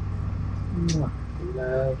 Mwah.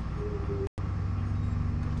 Love you.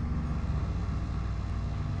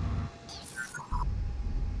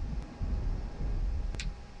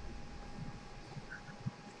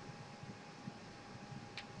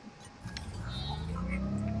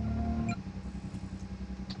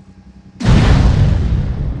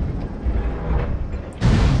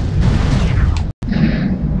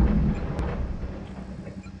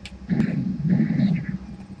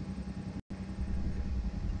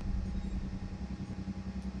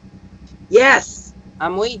 Yes!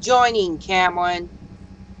 I'm rejoining, Cameron.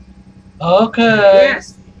 Okay.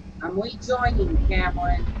 Yes! I'm rejoining,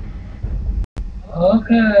 Cameron.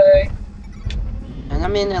 Okay. And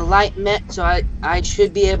I'm in a light mech, so I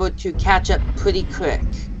should be able to catch up pretty quick.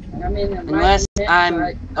 And I'm in a Unless light I'm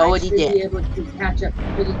mech, so already dead. Be able to catch up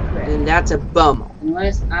pretty quick. And that's a bummer.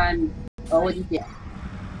 Unless I'm already dead.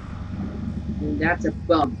 And that's a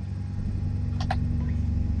bummer.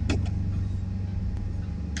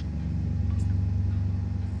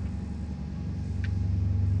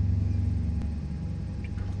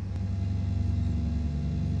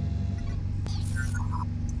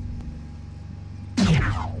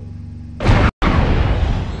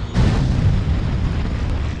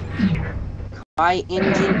 Try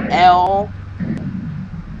engine L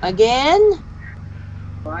again.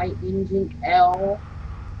 Try engine L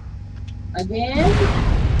again.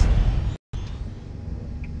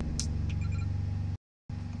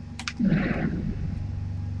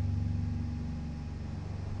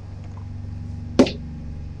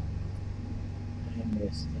 I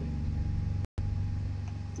missed it.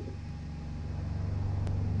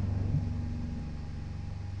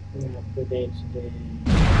 We have a good day today.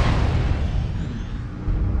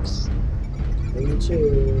 Me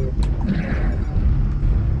too.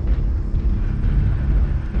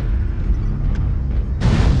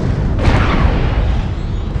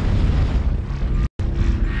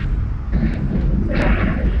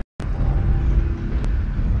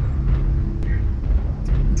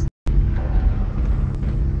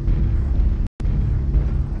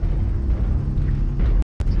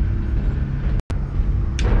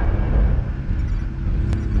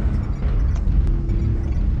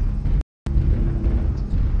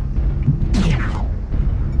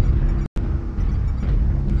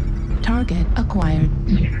 Target acquired.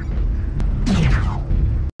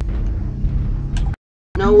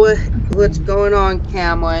 Know what's going on,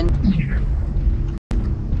 Cameron?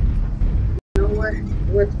 Know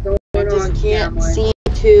what's going on, Cameron? I just can't seem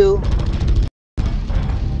to.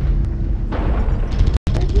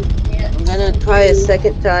 I'm gonna try a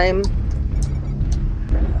second time.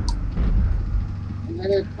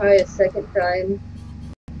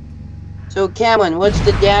 So, Cameron, what's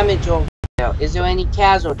the damage over there? Is there any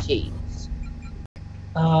casualties?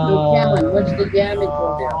 So, Cameron, what's the damage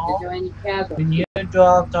over there? Is there any casualties? When you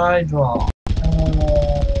dropped, I dropped.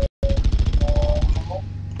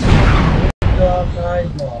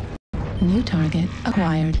 New target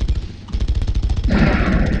acquired.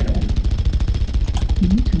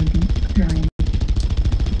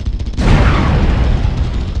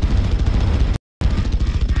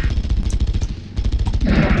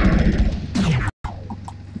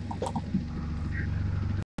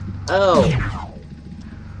 Oh.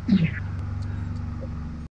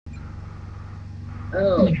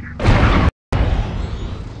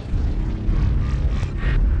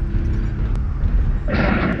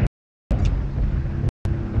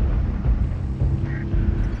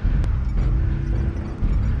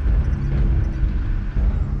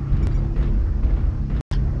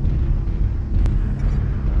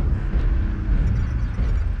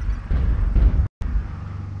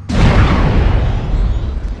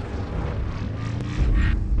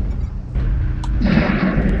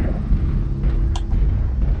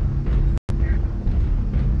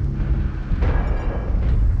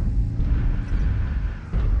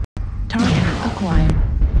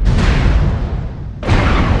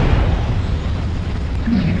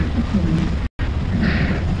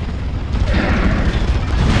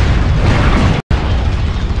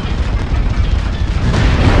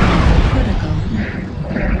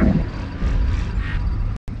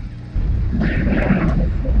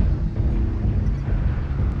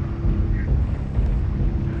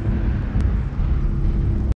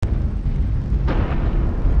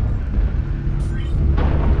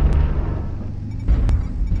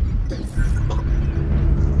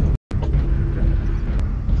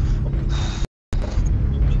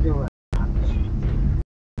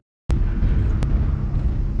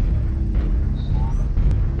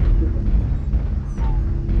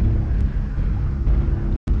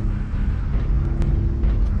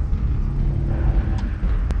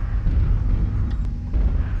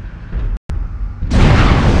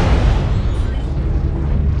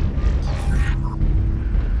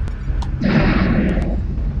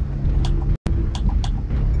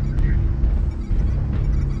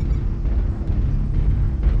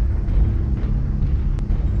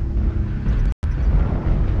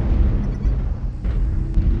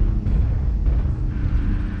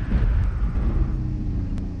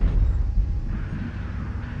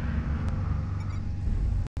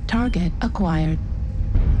 Target acquired.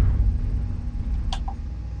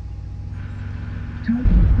 Target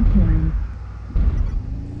acquired.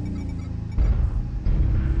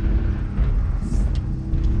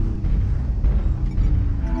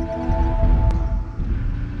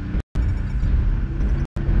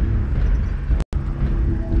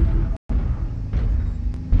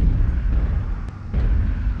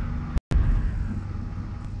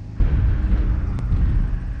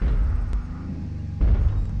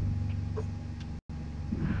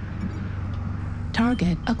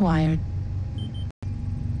 Target acquired.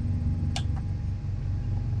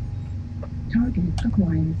 Target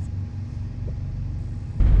acquired.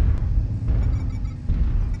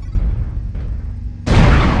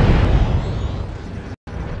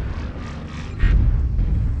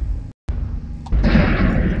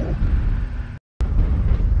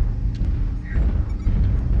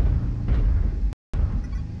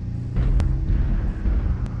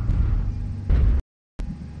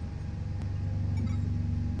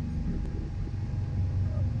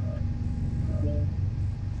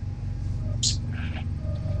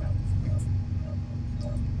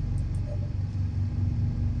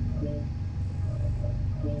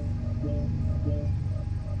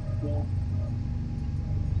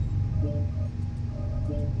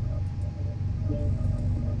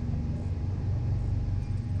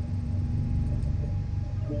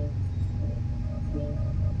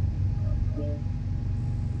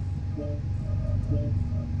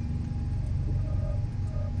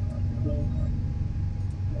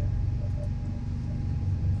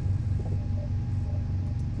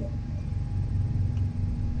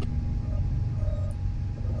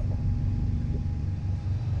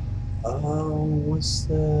 What's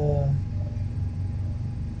the...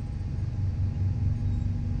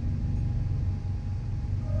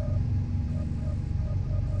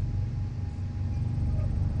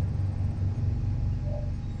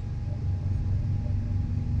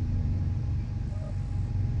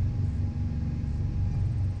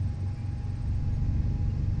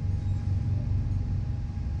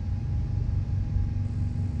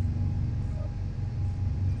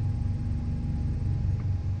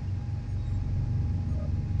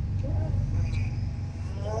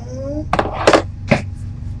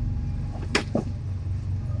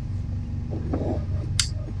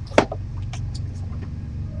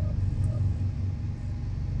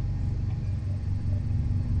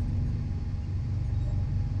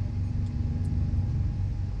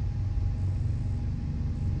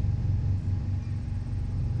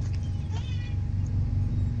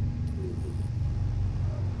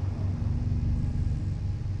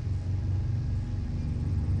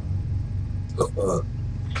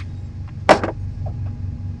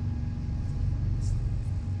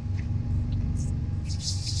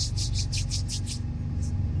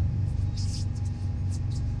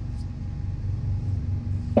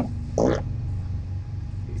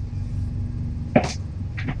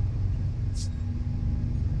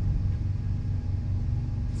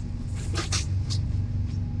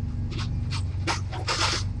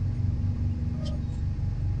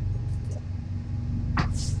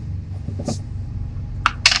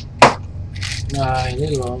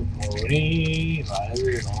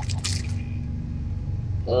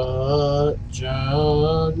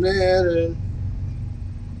 John Madden.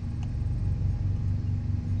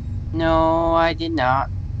 No, I did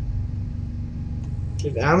not.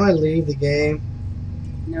 Did Alma leave the game?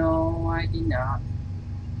 No, I did not.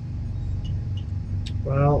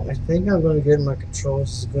 Well, I think I'm going to get my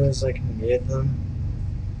controls as good as I can get them.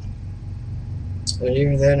 But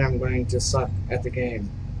even then, I'm going to suck at the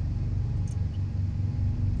game.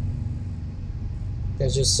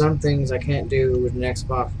 There's just some things I can't do with an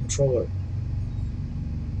Xbox controller.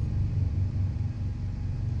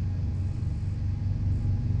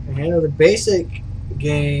 I handle the basic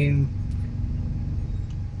game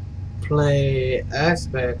play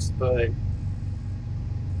aspects, but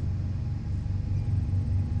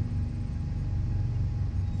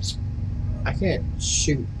I can't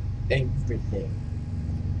shoot everything.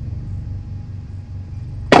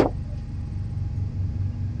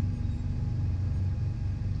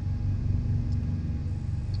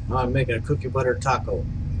 I'm making a cookie butter taco.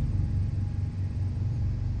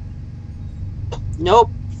 Nope.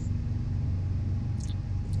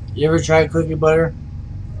 You ever tried cookie butter?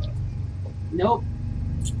 Nope.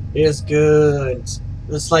 It's good.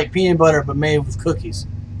 It's like peanut butter but made with cookies.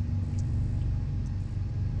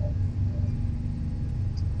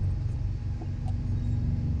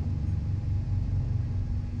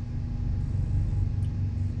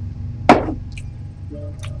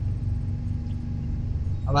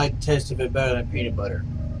 I like the taste of it better than peanut butter.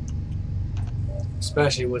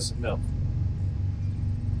 especially with some milk.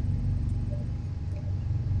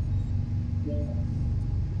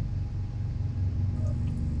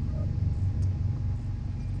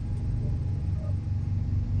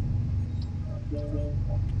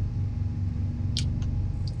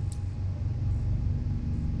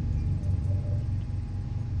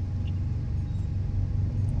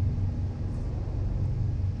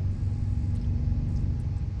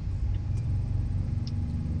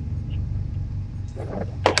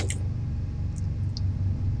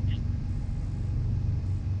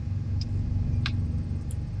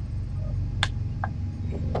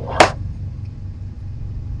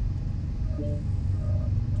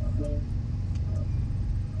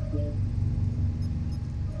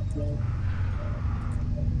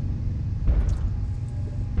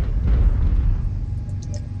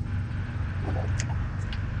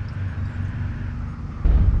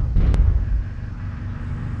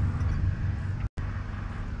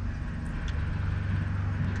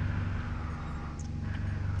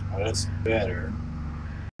 That's better.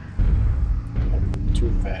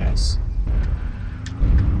 Too fast.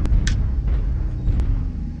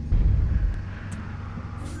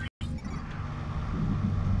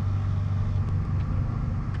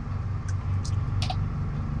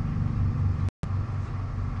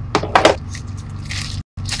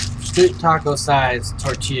 Street taco size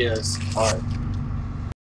tortillas are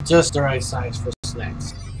just the right size for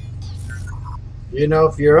snacks. You know,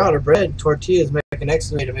 if you're out of bread, tortillas make an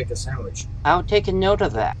excellent way to make a sandwich. I'll take a note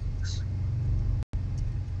of that.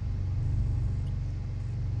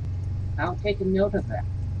 I'll take a note of that.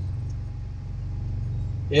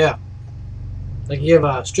 Yeah. Like you have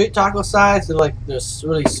a street taco size, and like this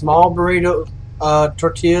really small burrito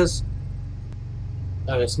tortillas.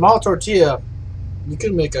 A small tortilla, you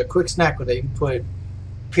can make a quick snack with it. You can put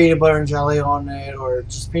peanut butter and jelly on it, or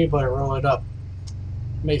just peanut butter, roll it up.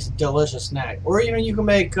 Makes a delicious snack. Or even you can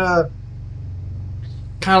make kind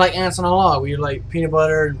of like ants on a log, where you like peanut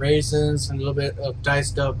butter and raisins and a little bit of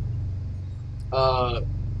diced up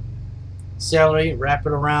celery, wrap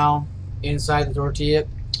it around inside the tortilla.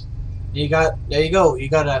 There you go. You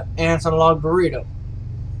got an ants on a log burrito.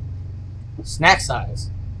 Snack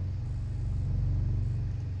size.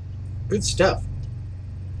 Good stuff.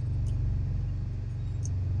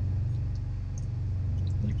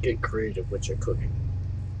 Get creative with your cooking.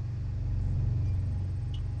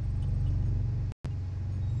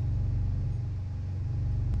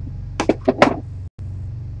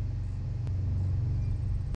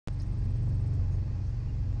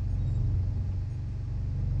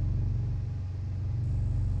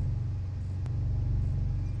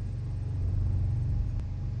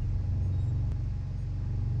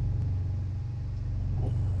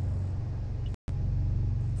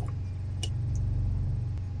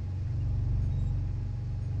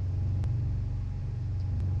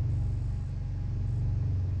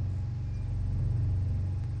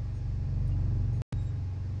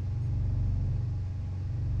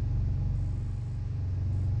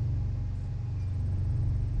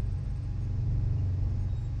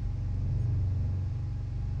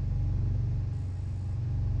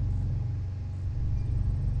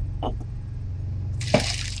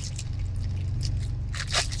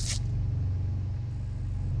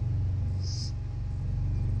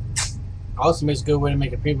 Also makes a good way to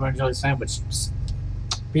make a peanut butter and jelly sandwich.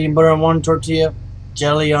 Peanut butter on one tortilla,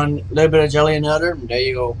 jelly on a little bit of jelly on the other, and there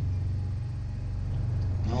you go.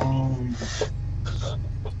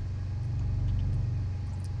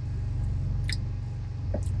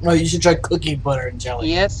 No, you should try cookie butter and jelly.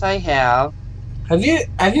 Yes, I have. Have you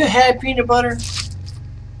had peanut butter?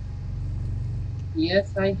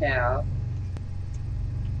 Yes, I have.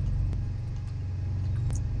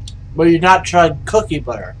 But you've not tried cookie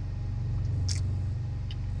butter.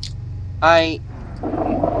 I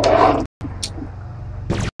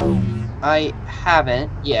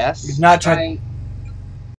haven't, yes. You've not tried...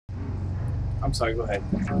 I'm sorry, go ahead.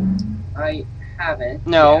 I haven't.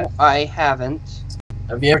 No, yes. I haven't.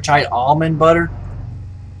 Have you ever tried almond butter?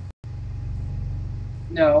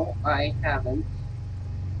 No, I haven't.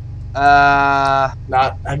 Not.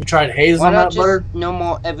 Have you tried hazelnut butter? No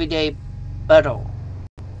more everyday butter.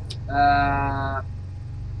 Why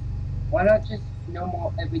not just no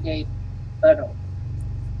more everyday butter?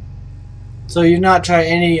 So you've not tried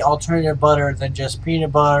any alternative butter than just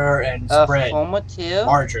peanut butter and spread? Affirmative.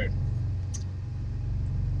 Margarine.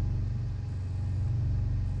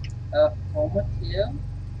 Affirmative.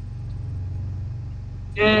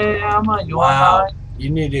 Yeah, I'm on. Wow. You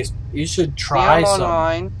need to. You should try some.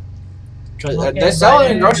 Online. Cause they're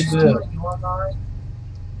selling in grocery store.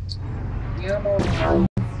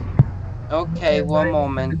 Okay, one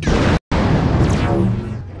moment.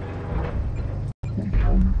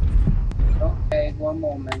 Okay, one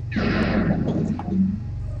moment.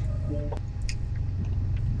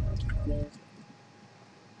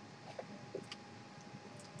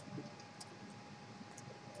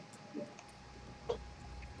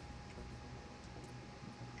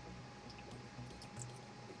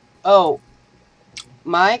 Oh,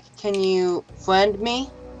 Mike, can you friend me?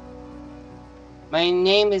 My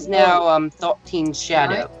name is now 13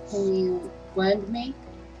 Shadows. Mike, can you friend me?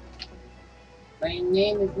 My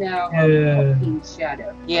name is now 13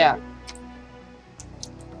 Shadows. Yeah.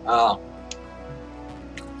 Oh.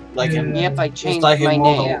 Like in Yep, I changed like my in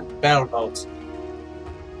name. Battle Boats.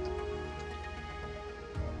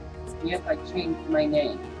 Yep, I changed my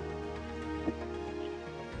name.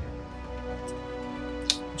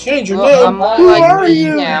 Change your Well, name. I'm Who like are me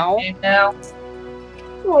you? now.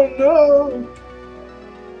 Oh no.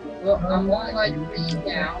 Well, I'm like me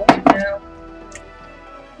now.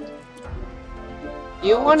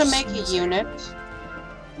 You want to make a unit?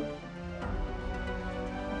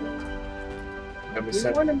 You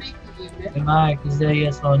want to make a unit? Hey Mike, is there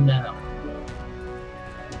yes or no?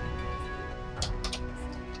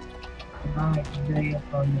 Mike, is there yes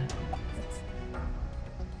or no?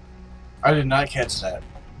 I did not catch that.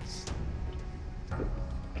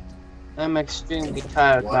 I'm extremely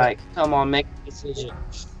tired, Mike. Come on, make a decision.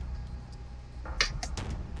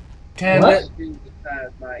 Cam, What? Extremely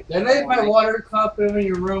tired, Mike. did I leave my water cup in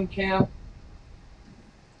your room, Cam?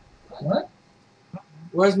 What?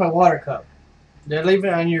 Where's my water cup? Did I leave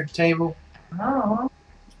it on your table? No.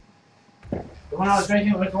 The one I was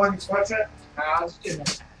drinking with one sweatshirt? I'll just give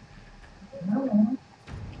it. No.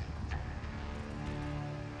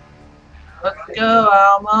 Let's go,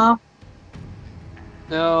 Alma.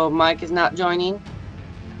 So, Mike is not joining?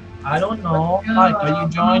 I don't know. Mike, are you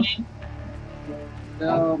joining?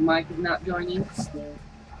 So, Mike is not joining?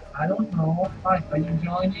 I don't know. Mike, are you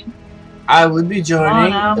joining? I would be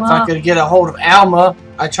joining Come on, if Alma. I could get a hold of Alma.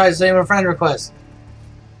 I tried to send him a friend request.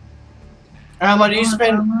 Alma, do you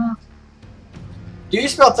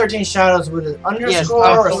spell 13 shadows with an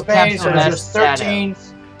underscore or a space, or just 13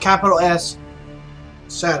 capital S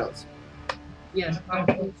shadows? Yes,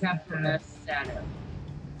 capital S shadow.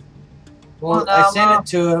 Well, I sent it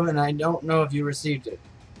to him, and I don't know if you received it.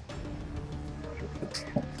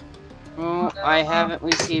 Well, I haven't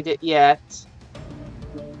received it yet.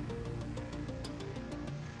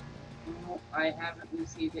 I haven't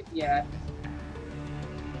received it yet.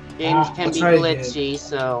 Games can be glitchy,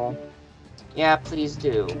 so yeah, please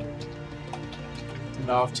do.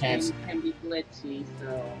 No chance. Games can be glitchy,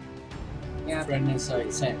 so yeah. Friend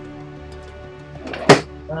inside sent.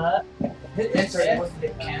 Hit enter. It wasn't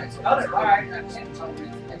hit cancel. Alright, I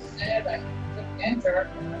said I click enter.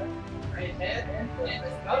 I hit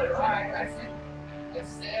enter. Alright, I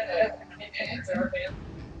said I hit enter.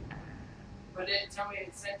 But it didn't tell me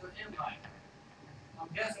it sent to invite. I'm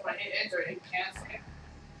guessing when I hit enter, it hit cancel.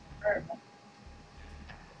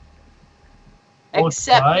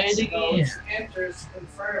 Except Enter is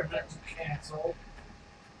confirmed, that's cancel.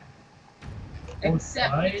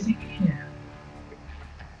 Except I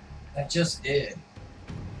just did.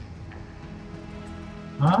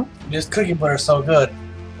 Huh? This cookie butter is so good.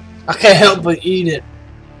 I can't help but eat it.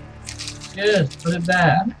 Good, put it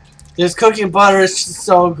back. This cookie butter is just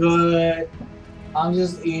so good. I'm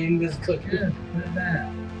just eating this cookie. Good, put it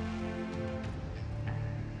back.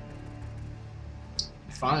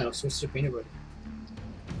 Fine, I'll switch to peanut butter.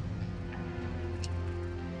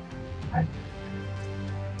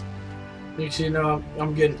 Make sure you know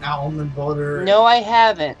I'm getting almond butter. no, I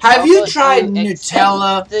haven't. Have you Although tried you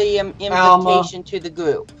Nutella, accept the invitation Alma? to the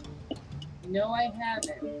group? No, I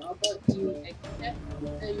haven't. Although you accept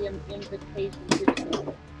the invitation to the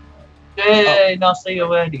group. Yay, now see you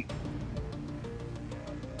ready.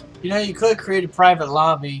 You know, you could create a private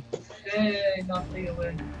lobby. Yay, now see you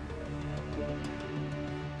ready.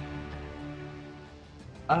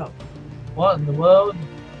 Oh, What in the world?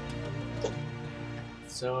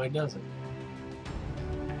 so it doesn't.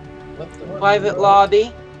 What the? Private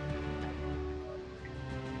lobby.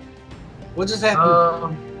 What just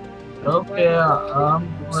happened? Okay, I'm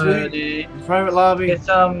ready. Private lobby. Get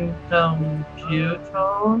some computer.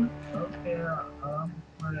 Okay, I'm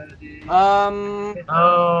ready. Get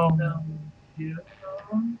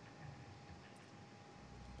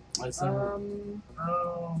some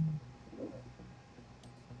computer.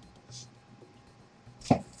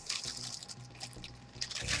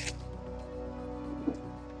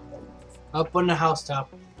 Up on the housetop.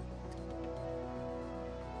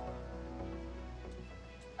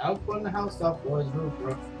 Up on the housetop was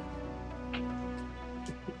roof.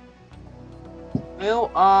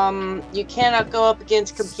 Well, you cannot go up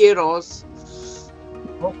against computers.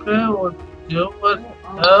 Okay, we'll do it.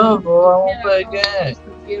 Oh, bro, I won't play again.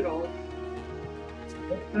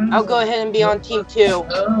 I'll go ahead and be on team 2.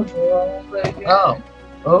 Oh, bro, I won't play again. Oh,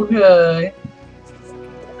 okay.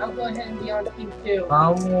 I'll go ahead and be on team 2.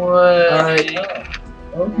 I'm ready. Alright.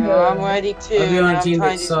 Okay. No, I'm ready too. I'll be on a I'm team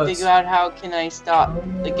trying that to sucks. figure out how can I stop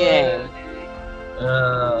the game.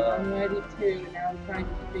 I'm ready too. Now I'm trying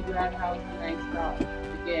to figure out how can I stop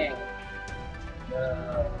the game.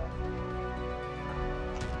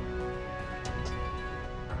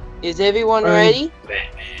 Is everyone ready?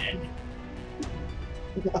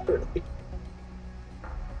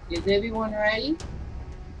 Is everyone ready?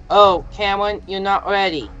 Oh, Cameron, you're not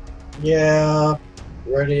ready. Yeah,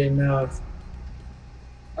 ready enough.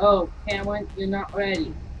 Oh, Cameron, you're not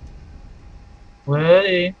ready.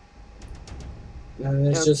 ready. And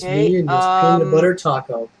it's just Okay, me and this peanut butter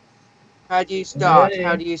taco. How do you start? Ready.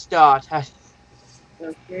 How do you start?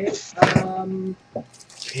 Okay,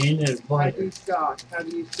 Peanut how do butter. you start? How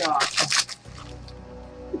do you start?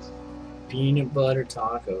 Peanut butter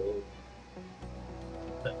taco.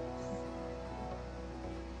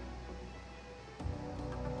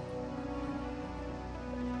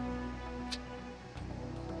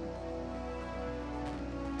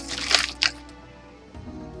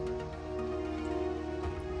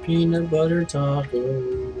 Peanut butter taco.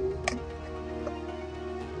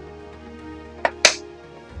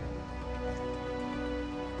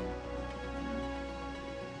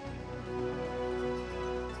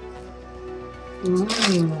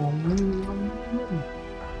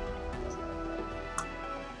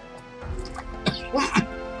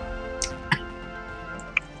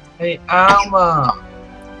 Hey, Alma.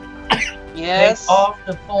 Yes. Take off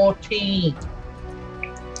the 14.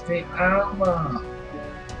 Hey, Alma.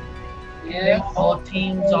 Yes.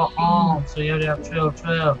 14s are on, so you have to have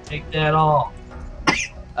 12. Take that off.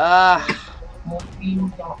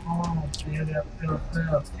 14s are on, so you have to have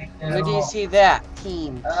 12. Take that Where off. do you see that?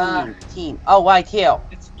 Team. Oh, right here.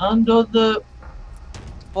 It's under the.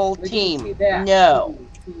 Full team. No.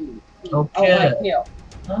 Okay.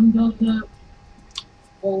 Under the.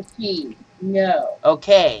 Full team. No.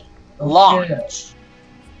 Okay. Okay. Launch.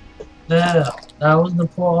 There. That was the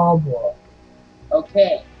problem.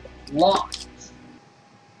 Okay. Launch.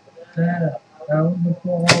 There. That was the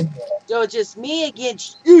problem. So it's just me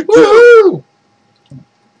against you two. Woohoo!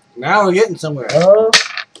 Now we're getting somewhere.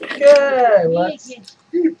 Okay, Me let's against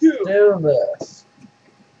you two. do this.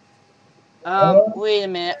 Wait a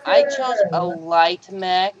minute. I chose a light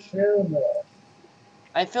mech. Do this.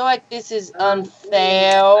 I feel like this is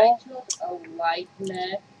unfair. I chose a light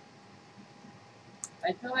mech.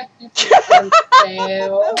 I feel like this is unfair.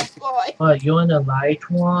 What, you in the light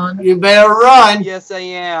one? You better run. Yes, I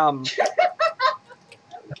am.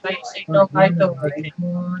 I thought you said you don't like the light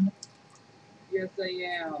one. Yes, I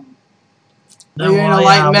am. You're in a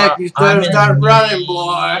light mech, you better start running,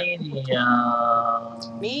 boy.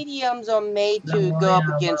 Medium. Mediums are made to go up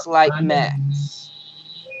against light mechs.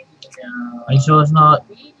 Are you sure it's not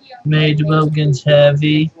made to go against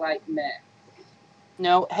heavy? Light mech.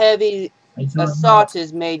 No, heavy Are you sure it's assault not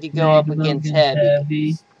is made to go made up to go against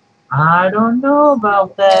heavy. I don't know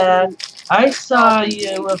about that. I saw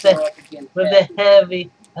you with the heavy,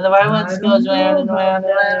 and the right one goes around and around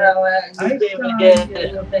and around. I didn't get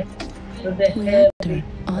it. With the heavy, Reactor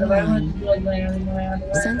and the right one online. goes around and around and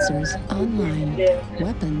around. Sensors online.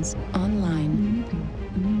 Weapons online.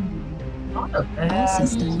 Not a All bad.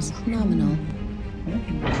 systems nominal.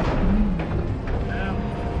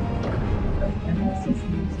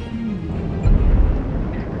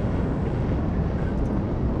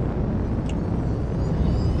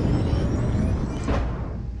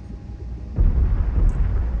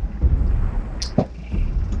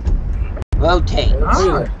 Rotate.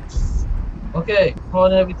 Alright. Okay,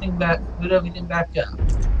 put everything back up.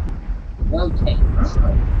 Rotate.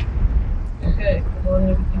 Okay, put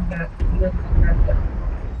everything back up.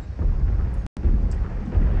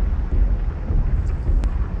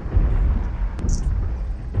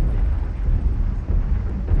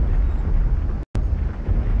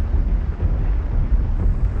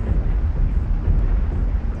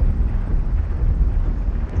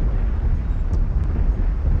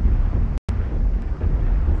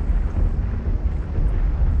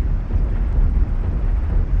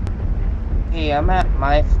 Hey, I'm at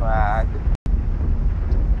my flag.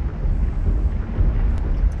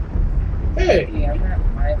 Hey. Hey, I'm at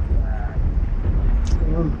my flag.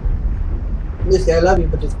 Lucy, I love you,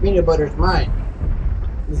 but this peanut butter is mine.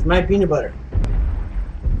 This is my peanut butter.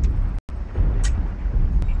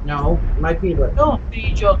 No, my peanut butter. Don't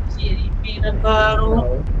feed your kitty peanut butter.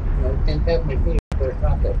 No, can't have my peanut butter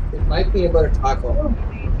taco. It's my peanut butter taco. Don't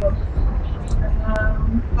feed your kitty peanut butter.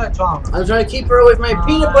 What's wrong? I'm trying to keep her with my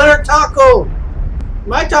peanut butter taco.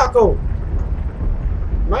 My taco.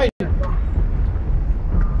 My.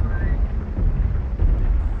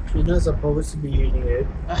 She's not supposed to be eating it.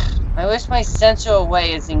 I wish my sensor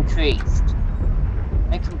away is increased.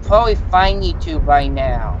 I can probably find you two by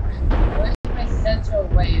now. I wish my sensor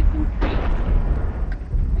away is increased.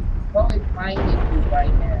 I can probably find you two by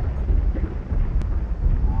now.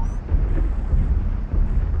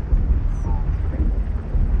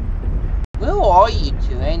 Where are you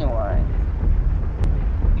two anyway?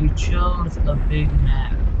 You chose a Big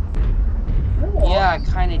Mac. Yeah, I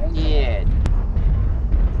kinda did.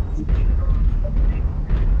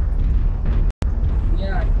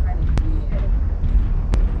 Yeah, I kinda did.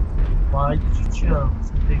 Why did you choose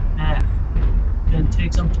a Big Mac? It's gonna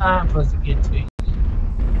take some time for us to get to you.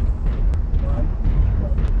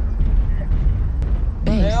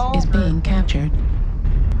 Base is being captured.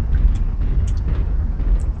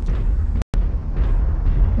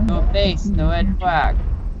 No base, no red flag.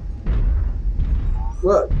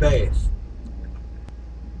 What base?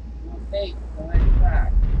 No base, no red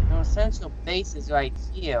flag. No central base is right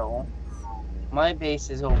here. My base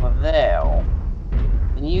is over there.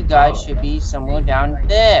 And you guys should be somewhere down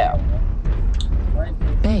there.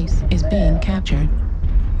 Base is being captured.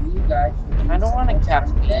 I don't want to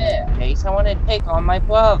capture the base. I want to take on my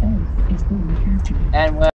brother.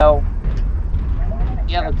 And well,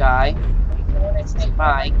 the other guy. It's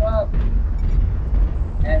Mike.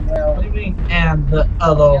 And well, What do you mean, and the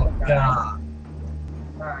other guy?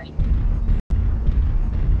 Mike.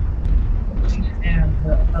 And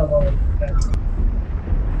the other guy.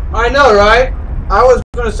 I know, right? I was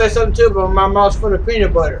gonna say something too, but my mouth's full of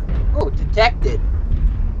peanut butter. Oh, detected.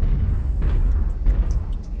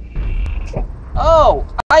 Oh,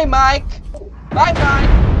 hi, Mike. Bye, Mike.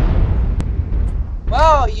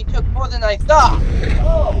 Well, you took more than I thought.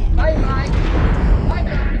 Oh, hi, Mike. Bye,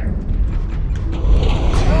 Mike.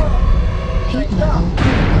 Heat level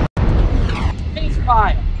critical. Cease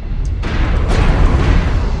fire.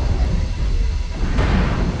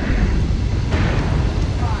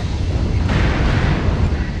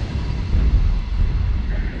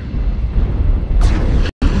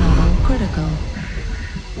 Heat level critical.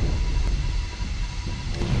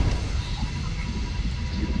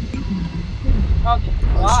 Okay,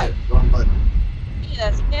 Oh why? shit, wrong button. Hey,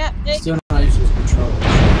 that's cat. Still not using the controller.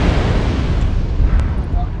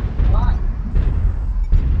 Why?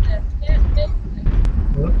 That's cat.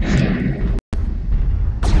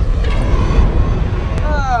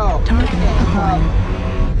 Oh, Target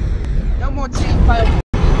acquired. no more chain fire.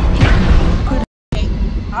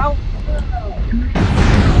 How?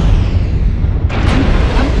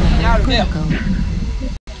 I'm out of here. Critical.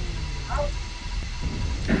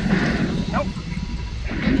 Nope.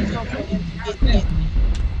 He's over here to get me.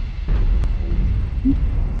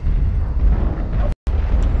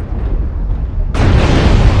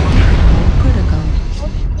 Critical. How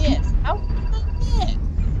did this? How did this?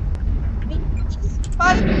 I mean, he's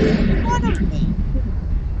 5 feet in front of me.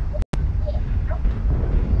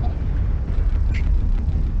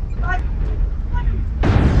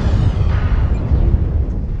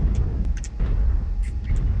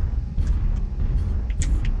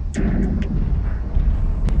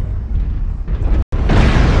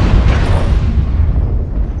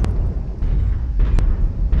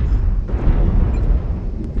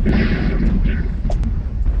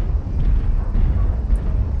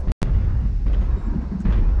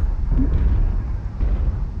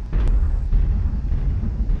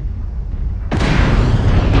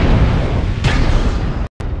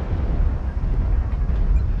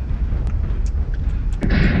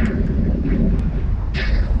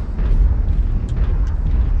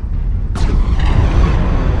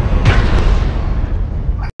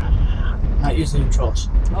 Not using the controls.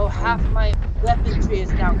 Oh, half my weaponry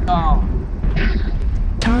is now gone.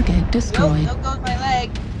 Target Nope, destroyed. there goes my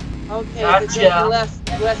leg. Okay, Gotcha. there's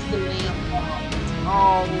nothing left of me.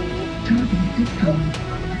 Oh. Target destroyed.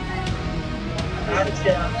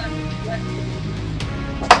 Gotcha.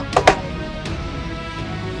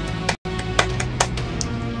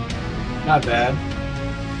 Not bad.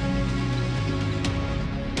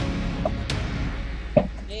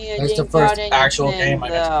 Me, I That's the didn't got first actual anything, game I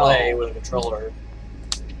got to though. play with a controller.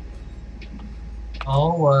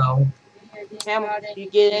 Oh well. Cam, did you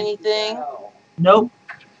get anything? Nope.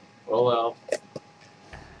 Oh well.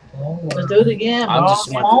 Let's do it again. I'm bro.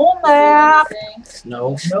 just Come one- on, map.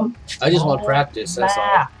 No. Nope. I just want practice, that's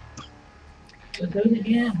all. Let's do it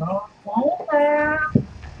again, bro. Phone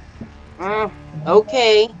map.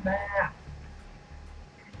 Okay. Map.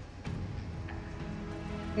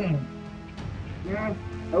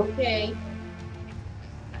 Okay.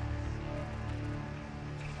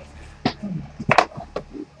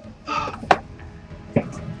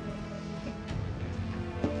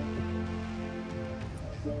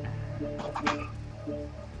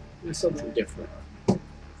 It's something different.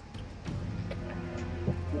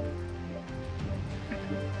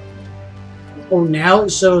 Oh, now it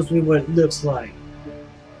shows me what it looks like.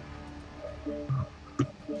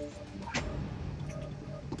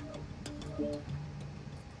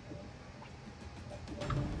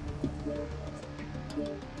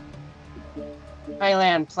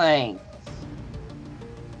 Highland Plain.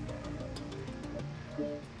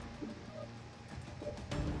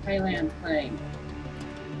 Highland Plain.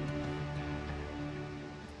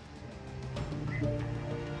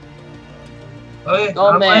 Okay, Go,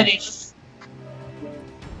 I'm man. ready.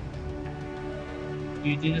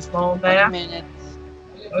 You do the small 5 map? minutes.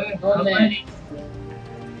 Okay, Go, I'm man. ready.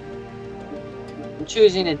 I'm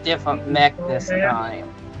choosing a different mech this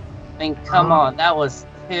time. I mean, come on, that was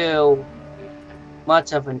too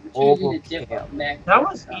much of an overkill. That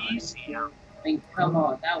was easy. I mean, come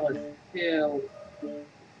on, that was too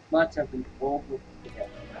much of an overkill.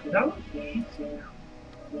 That was easy.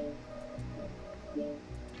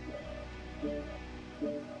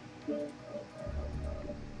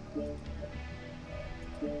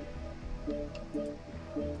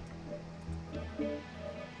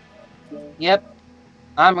 Yep,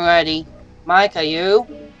 I'm ready. Mike, are you?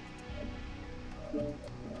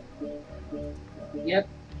 Yep,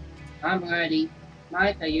 I'm ready.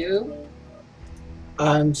 Mike, are you?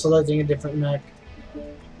 I'm selecting a different mech.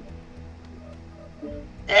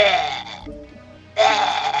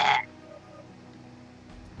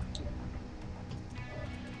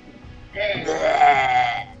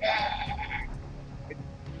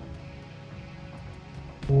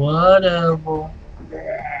 Whatever.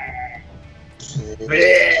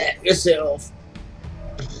 Yourself.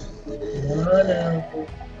 Whatever.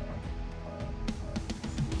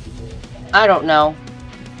 I don't know.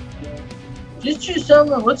 Just choose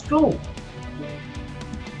something. Let's go.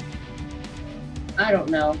 I don't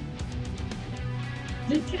know.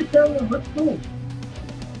 Just choose something. Let's go.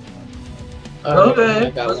 Okay, I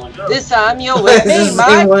got let's one. go. This time you're with me, This is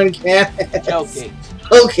Mike. one cat. Joking.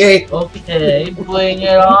 Okay. Okay, bring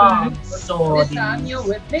it on, Sorty. This time you're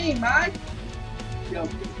with me, Mike.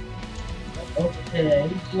 Joking.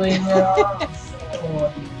 Okay, bring it on,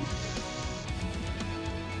 Sorty.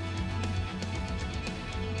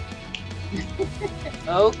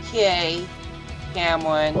 Okay,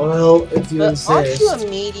 Cameron. Well, if you But aren't insist. you a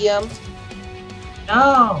medium?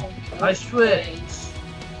 No, I switch.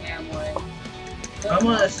 Cameron. I'm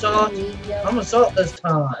gonna assault. I'm assault this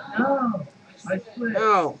time. No, I switch.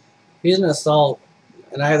 No. He's an assault,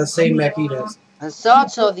 and I have the same mech he does.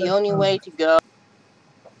 Assaults are the only way to go.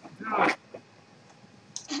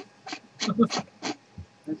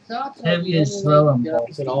 Assaults are Heavy the and only slow way and to go.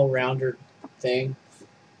 It's an all-rounder thing.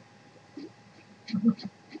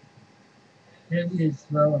 Heavy and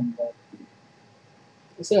slow and bold.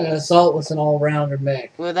 It's an assault with an all-rounder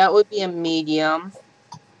mech. Well, that would be a medium.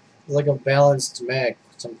 It's like a balanced mech,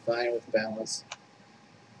 which I'm fine with balance.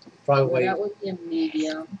 Probably Well, wait. that would be a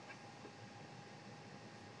medium.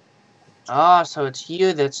 Oh, so it's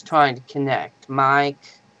you that's trying to connect, Mike.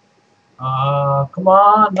 Come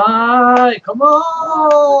on, Mike, come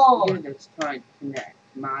Oh, it's on. you that's trying to connect,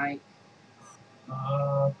 Mike.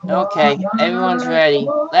 Come Okay, on, Mike, everyone's ready. come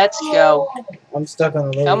on. Let's go. I'm stuck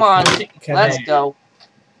on the lower. Come on, connect. let's go.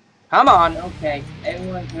 Come on. Okay,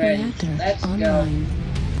 everyone's ready. Reactor Let's go. online.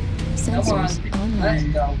 Sensors Let's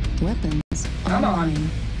online. go. Weapons Come on. online.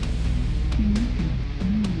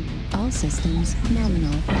 All systems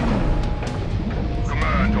nominal.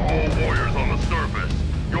 Command to all warriors on the surface.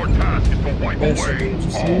 Your task is to wipe Yes, away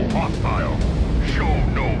sir. all hostiles. Show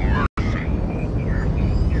no mercy.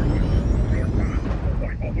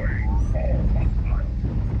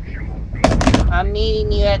 I'm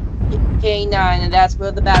meeting you at K9, and that's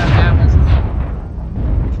where the battleground is.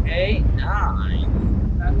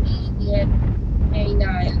 K9. I'm meeting you at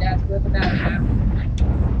K9, and that's where the battleground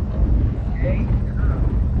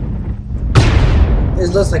It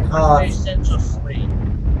looks like Hoth. Central Fleet.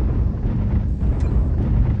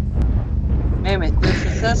 Wait a minute, there's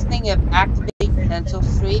a such thing of activate Central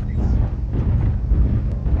Street.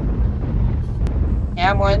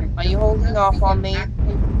 Cameron, are you holding off on me?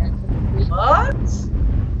 What?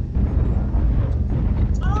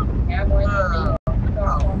 Cameron, are you holding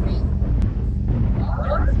off on me?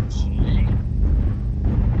 What?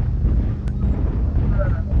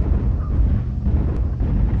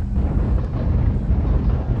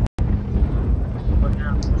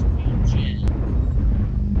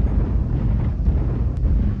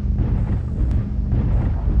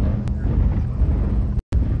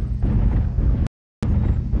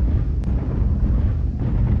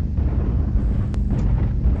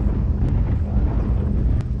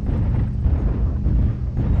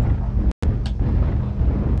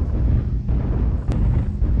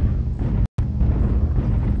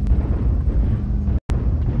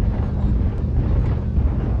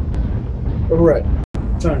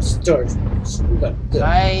 trying to start. We got the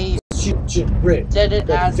I red. said it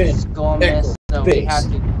got as a skull miss, so we have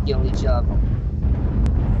to kill each other.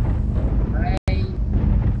 I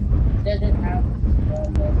said it as a skull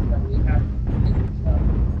miss, so we have to kill each other.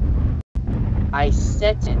 I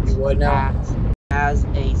set it as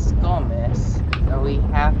a skull miss, so we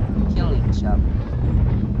have to kill each other.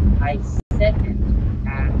 I set it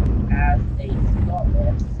as a skull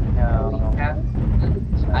miss, so we have to kill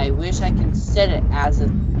each other. I wish I could set it as a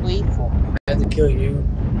playful. I have to kill you.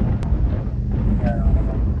 No.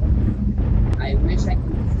 I wish I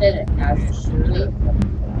could set it as a playful.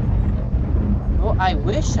 Well, I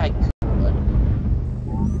wish I could.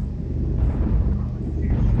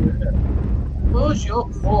 Who's your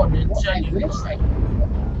opponent? Well, I wish I could.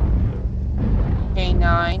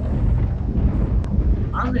 K9.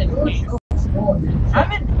 I'm in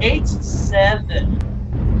 8-7.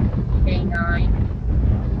 K9.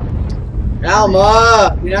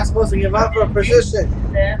 Alma! You're not supposed to give up for a position.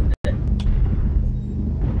 7.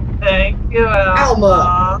 Thank you,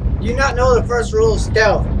 Alma! You not know the first rule of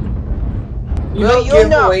stealth. You Well, don't you're give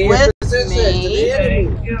not away your with position me. to the enemy.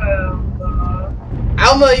 Thank you, Alma.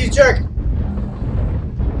 Alma, you jerk!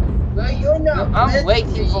 Well, you're not. I'm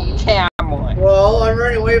waiting for Cameron. Well, I'm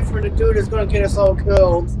running away from the dude that's gonna get us all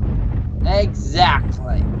killed.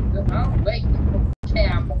 Exactly. I'm waiting for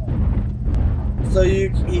Cameron. So he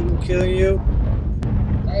can kill you?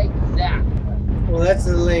 Exactly. Well, that's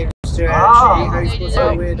a lame strategy. Oh, How are you supposed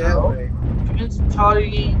to win that way?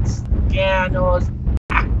 Inventory scanners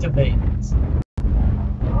activate.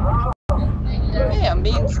 Hey, I'm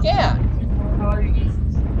being scanned. Inventory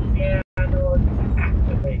scanners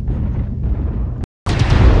activate.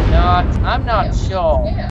 I'm not sure.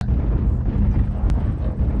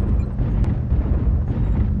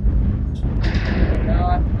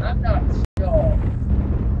 I'm not sure.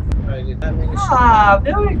 Ah,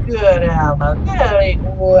 very good, Alma. Very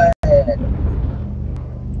good.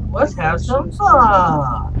 Let's have some fun.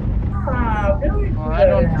 Ah, very good, Well, I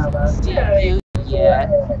don't Alma. see Very you yet.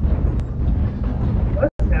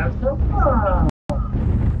 Let's have some fun.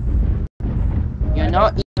 You're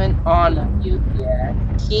not even on you yet.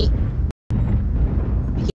 Heat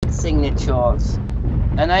signatures.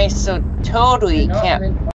 And I so totally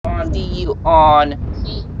can't see you on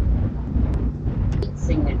heat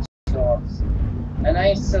signatures. And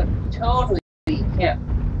I so totally can't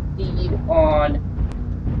see you on.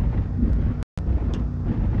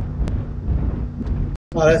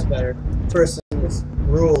 Oh, that's better. Person's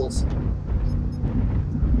rules.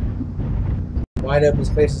 Wide open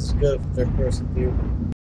space is good for third person view.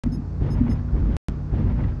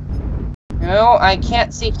 No, I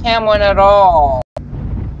can't see Cameron at all.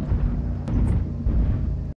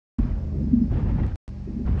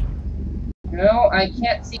 No, I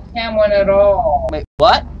can't see Cameron at all. Wait,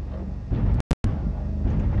 what?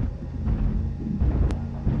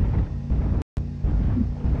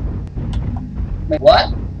 Wait,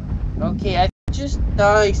 what? Okay, I just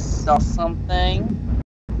thought I saw something.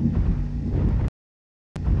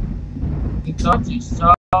 You thought you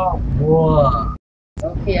saw what?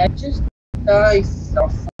 Okay, I just thought I saw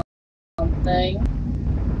something.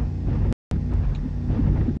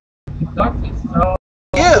 You thought you saw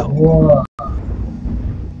You! what?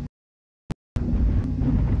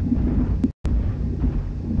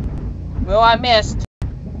 Well, I missed.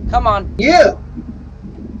 Come on. You!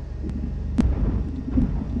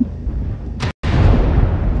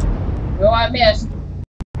 Well, I missed.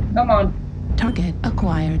 Come on. Target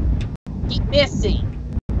acquired. Keep missing.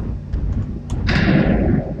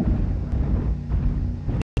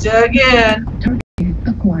 Again. Target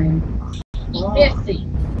acquired. Keep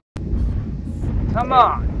missing. Come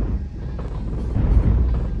on.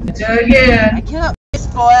 Again. I cannot miss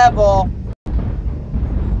forever.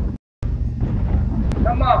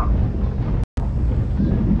 Come on.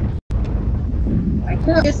 I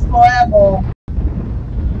cannot miss forever.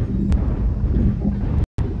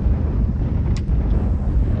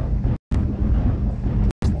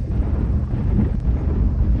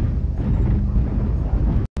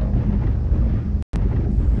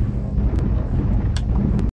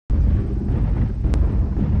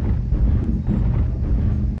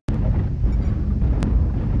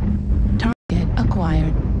 Target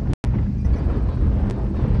acquired.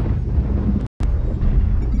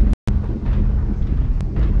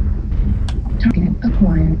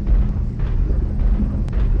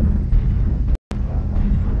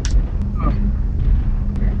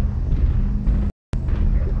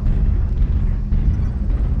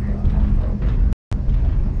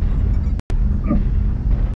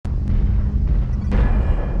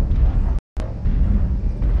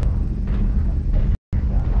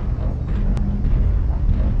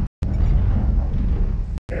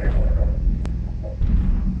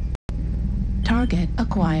 Target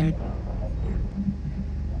acquired.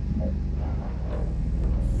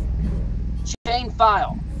 Chain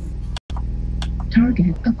file.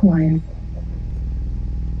 Target acquired.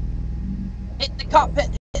 Hit the cockpit.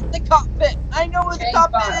 Hit the cockpit. I know where the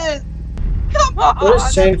cockpit is. Come on. What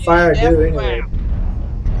does chain fire do anyway?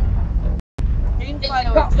 Chain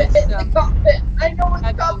fire is just the cockpit. I know where the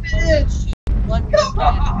have cockpit you is. shoot one Come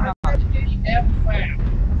gun at a on. time. Everywhere.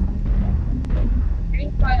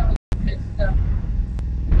 Chain fire is just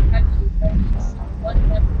have you only shoot one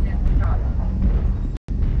weapon at a time.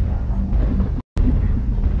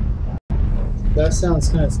 That sounds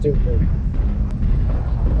kind of stupid.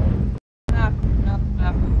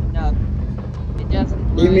 No. It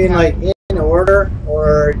doesn't. You mean like in order,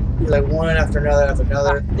 or like one after another after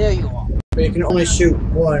another? There you are. But you can only shoot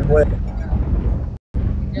one weapon.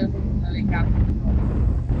 It doesn't really happen.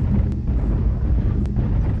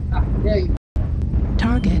 There you go.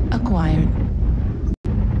 Target acquired.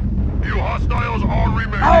 You hostiles are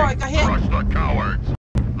remaining. Oh, I got hit. Crush the cowards.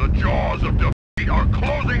 The jaws of defeat are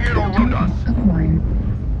closing in around us. Acquired.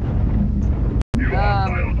 You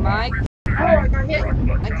hostiles Mike, I got hit. I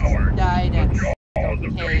just died at okay.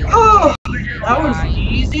 Oh, that was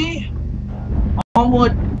easy.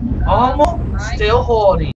 Almost still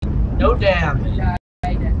holding. No damage.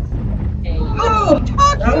 Oh,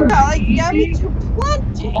 Talking about like damage to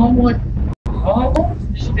plenty. Almost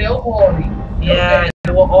still holding. Yeah,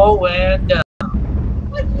 you will all win down.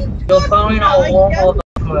 You're throwing all over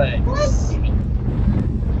the place.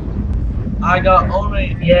 I got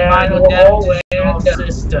only minor damage to your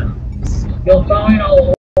system. You're throwing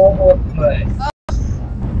all over the place.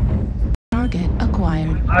 Target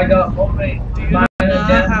acquired. I got only minor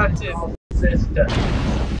damage to your system.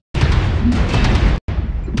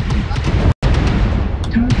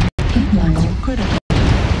 Heat level critical.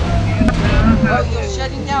 Oh, you're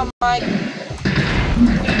shutting down, Mike.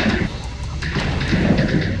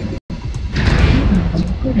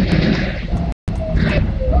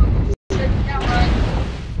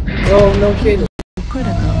 Oh, no kidding.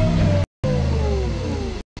 Critical.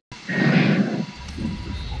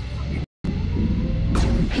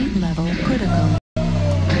 Heat level critical.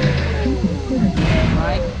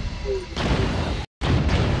 Mike.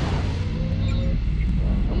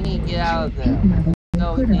 You need to get out of there.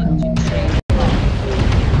 Go into chain.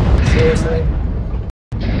 Seriously?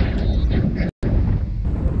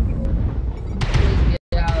 Get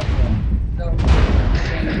out of there. Go.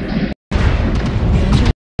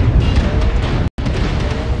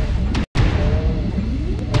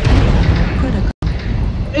 Critical.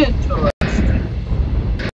 Interesting.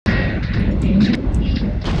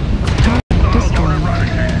 Hostiles are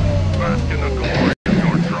eradicated. Bask in the glory of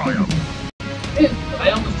your triumph. I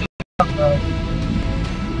almost did that.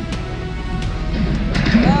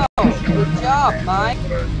 No, good job, Mike.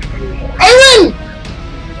 Aaron!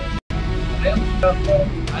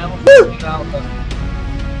 I almost did that.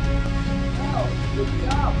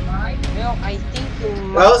 Well, I think you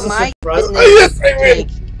That was a might surprise. been Oh, able yes, to I win!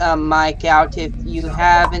 take Mike out if you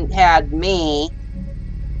haven't had me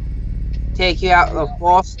take you out the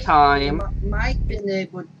first time. Mike been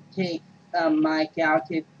able to take Mike out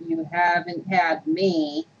if you haven't had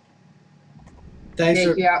me Thanks take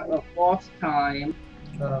for, you out the first time.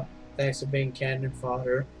 thanks for being cannon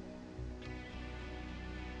fodder.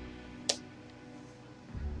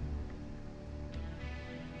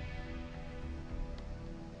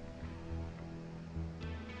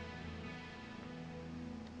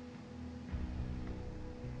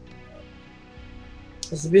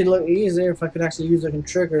 This would be a little easier if I could actually use the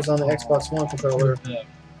triggers on the Xbox One controller.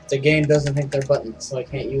 The game doesn't think they're buttons, so I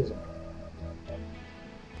can't use them.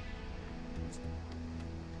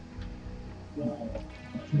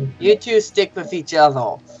 You two stick with each other.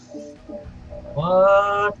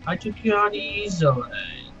 What? I took you out easily.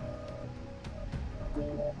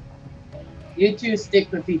 You two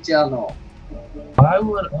stick with each other. Why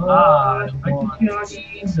would I took you out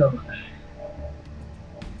easily.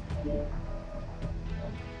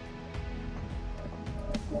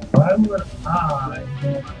 Why would I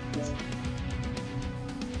want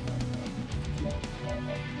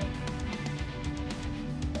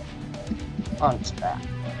Punch back.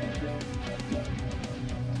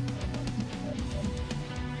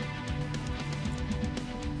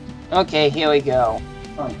 Okay, here we go.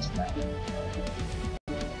 Punch back.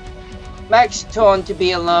 Mac's turn to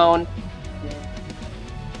be alone.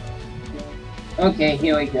 Okay,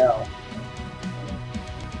 here we go.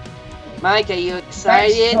 Mike, are you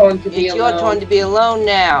excited? It's your turn to be alone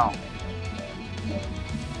now.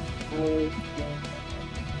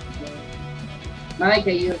 Mike,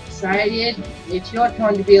 are you excited? It's your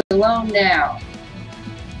turn to be alone now.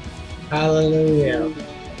 Hallelujah.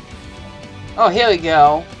 Oh, here we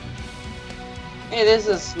go. Hey, this is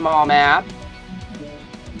a small map.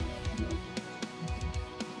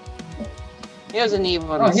 Here's an even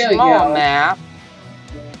small map.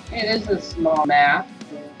 Hey, this is a small map.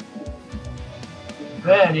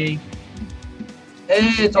 Ready.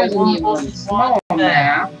 It's a 1 versus 1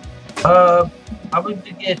 map. I'm going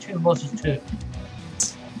to get 2 versus 2.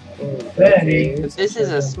 Ready. This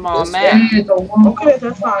is a small map. It's a 1 okay,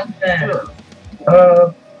 that's fine. Sure.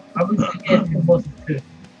 I'm going to get 2 versus 2.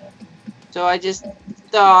 So I just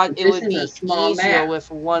thought it would be easier with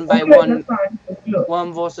a 1 by 1,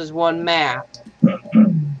 1 versus 1 map.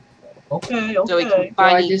 Okay. So we can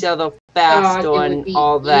find each other faster and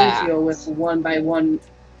all that. Easier with a 1 by 1,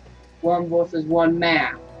 1 versus 1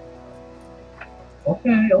 map.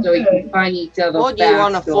 Okay. So we can find each other faster. Or do you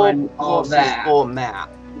want a 4 versus 4 map?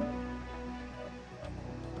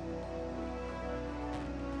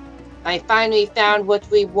 I finally found what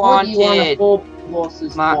we wanted. Or do you want a 4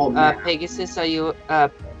 versus 4 map? Pegasus, are you,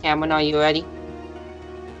 Cameron, are you ready?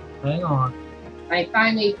 Hang on. I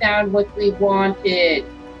finally found what we wanted.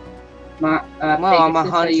 Well, I'm a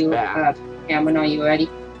hunchback. Cameron, are you ready?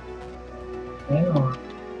 Hang on.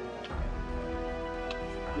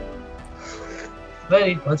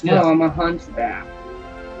 Ready, let's go. No, I'm a hunchback.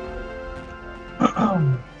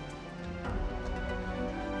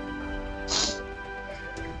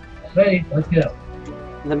 Ready, let's go.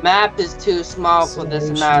 The map is too small for this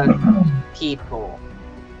amount of people.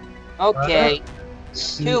 Okay,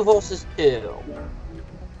 2 versus 2.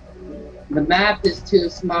 The map is too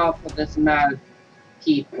small for this amount of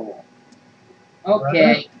people.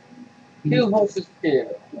 Okay, 2 versus 2.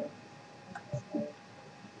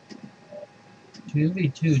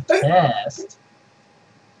 2v2 test.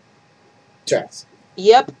 Test.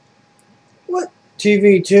 Yep. What?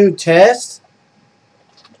 TV2 test?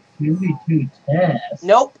 2v2 test?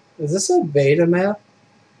 Nope. Is this a beta map?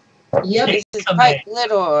 Yep, this is quite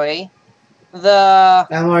literally the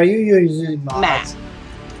Alma, are you using mods? map.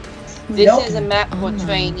 This is a map for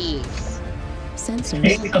trainees.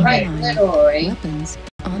 Sensors Quite online. literally Weapons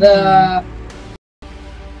the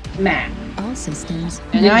map. All systems.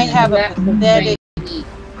 And I have a pathetic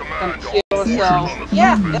computer, so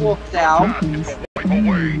yeah, it works out.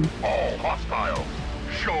 Online. All hostile.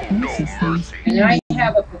 Show All no systems. mercy. And I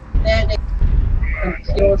have a pathetic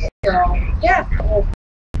computer, so yeah, it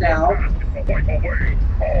works out. Wipe away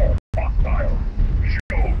all hostile.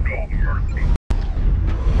 Show no mercy.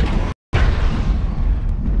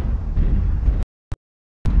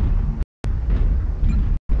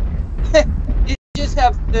 You just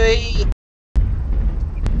have 3.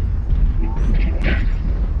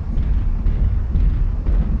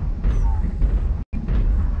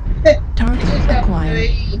 Target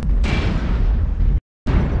acquired.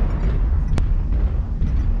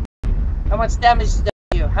 How much damage did I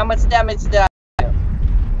do? How much damage did I do?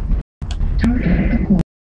 Target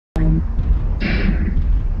acquired.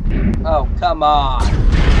 Oh, come on.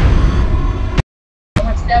 How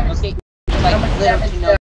much damage? Okay, like literally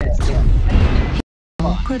no damage. Yeah.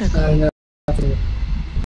 Critical.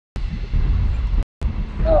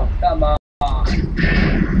 Oh, come on.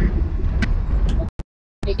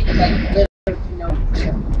 Okay, like literally no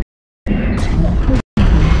damage.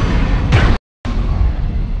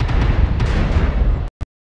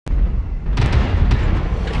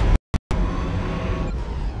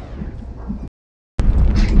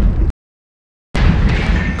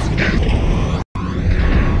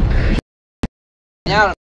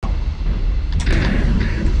 Now,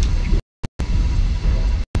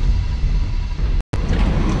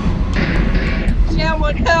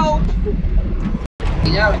 someone help!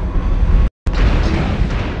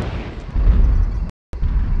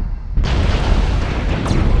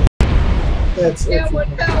 That's it. Someone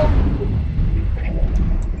help!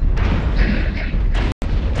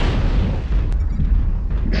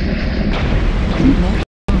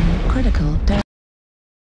 Critical damage.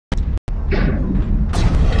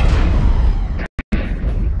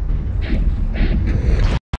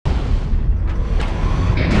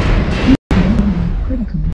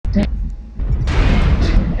 Critical damage.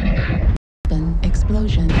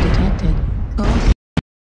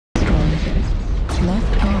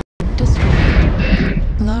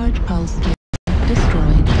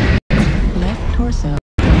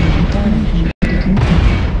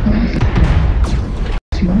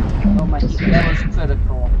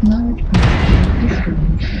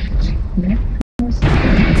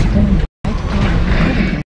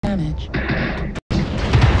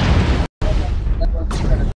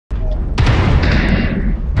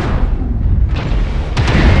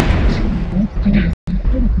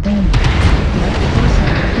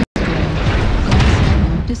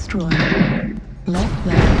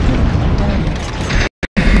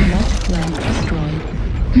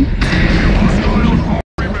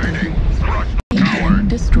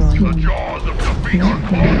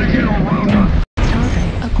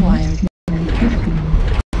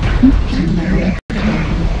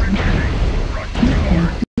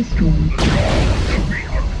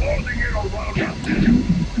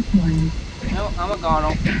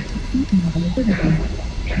 O'Connell.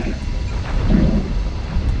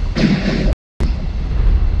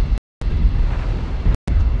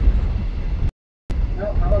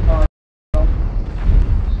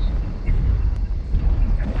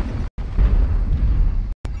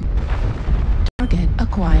 Target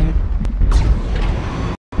acquired.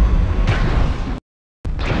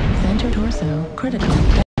 Center torso critical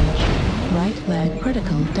damage. Right leg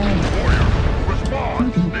critical damage.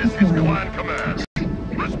 Respond! This is command command.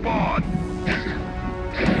 Respond!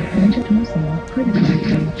 Center torso critical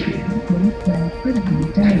damage. Right leg critical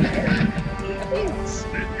damage. This is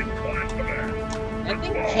command command. I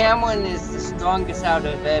think Cameron is the strongest out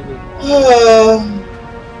of everyone.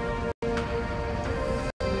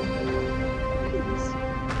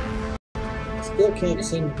 Still can't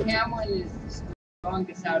seem to. Cameron is the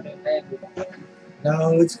strongest out of everyone.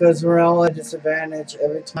 No, it's because we're all at disadvantage.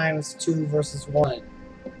 Every time it's 2 versus 1.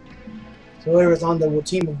 So whoever's on the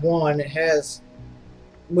team of 1,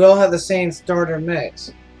 we all have the same starter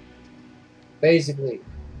mechs, basically.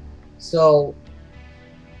 So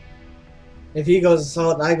if he goes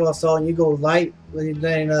assault and I go assault and you go light,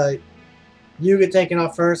 then you get taken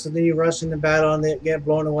off first, and then you rush into battle and then get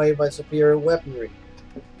blown away by superior weaponry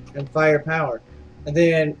and firepower. And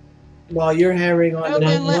then while you're hammering on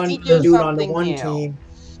the one dude on the one team,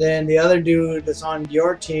 then the other dude that's on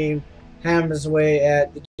your team hammers away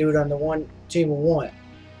at the dude on the one team of 1.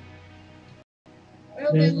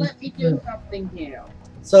 Well, then let me do something here.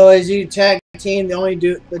 So as you tag team, the only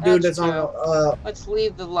dude that's on let's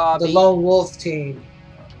leave the lobby. the lone wolf team,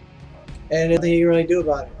 and nothing you can really do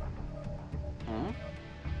about it.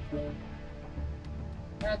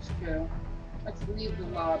 That's true. Let's leave the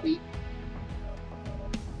lobby.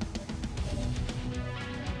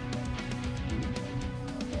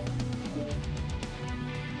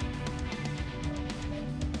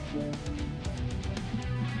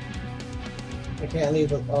 I can't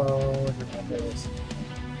leave it. Oh, there it is.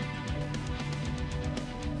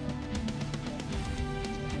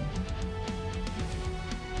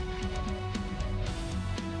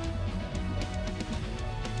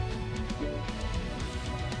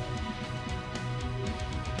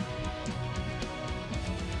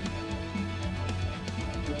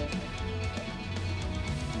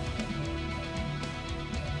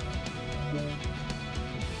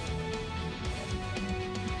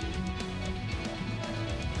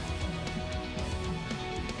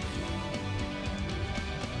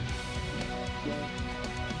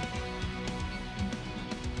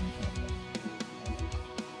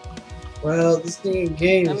 Well, this game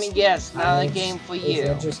Let me guess, not a game for it's you.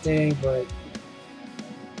 interesting, but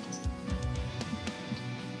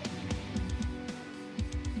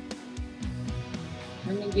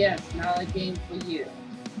Let me guess, not a game for you.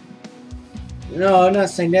 no, I'm not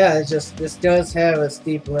saying that. It's just this does have a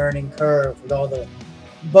steep learning curve with all the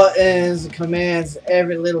buttons, commands,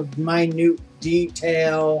 every little minute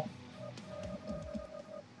detail.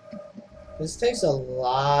 This takes a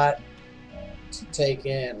lot to take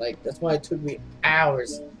in. Like, that's why it took me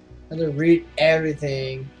hours. I had to read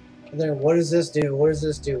everything. And then, what does this do? What does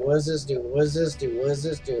this do? What does this do? What does this do? What does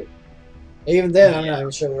this do? Even then, I'm not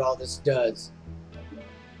even sure what all this does.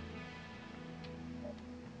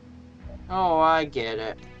 Oh, I get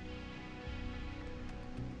it.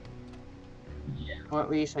 Or at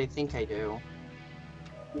least I think I do.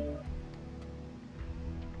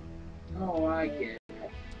 Oh, I get it.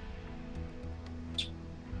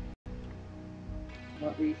 Or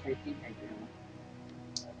at least I think I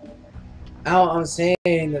do. I'm saying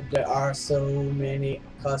that there are so many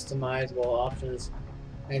customizable options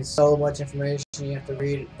and so much information you have to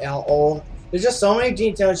read. There's just so many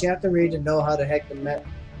details you have to read to know how the heck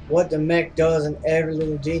what the mech does in every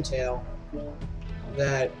little detail,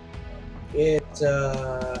 that it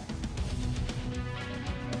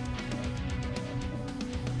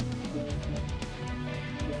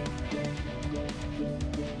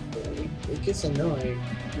gets annoying.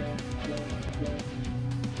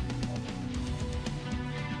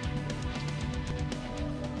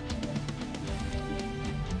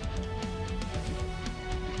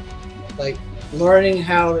 Like, learning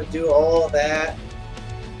how to do all of that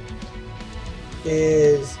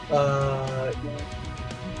is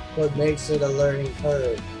what makes it a learning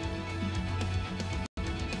curve.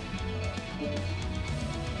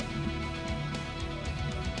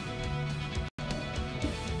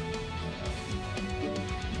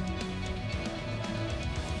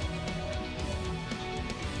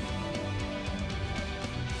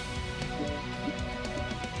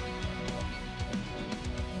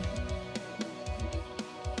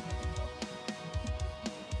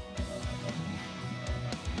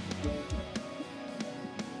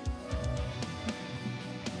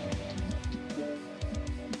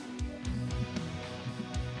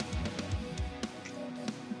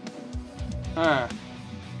 Huh.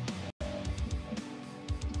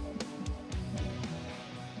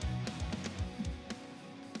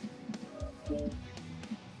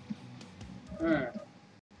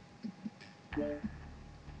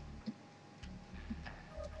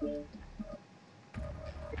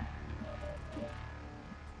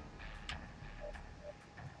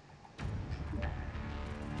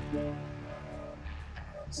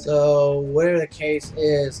 So, whatever the case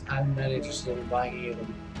is, I'm not interested in buying any of the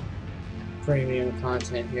premium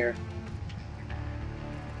content here.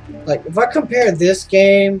 Like, if I compare this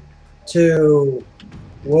game to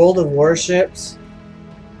World of Warships,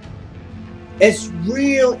 it's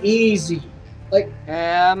real easy. Like,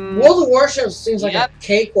 World of Warships seems like a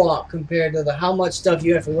cakewalk compared to how much stuff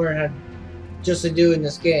you have to learn how just to do in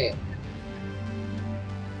this game.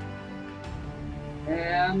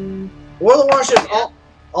 World of Warships,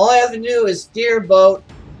 all I have to do is steer a boat,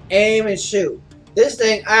 aim, and shoot. This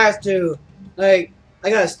thing, I have to, like, I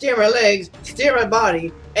gotta steer my legs, steer my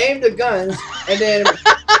body, aim the guns, and then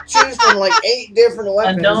choose from like 8 different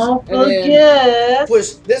weapons. And don't then forget,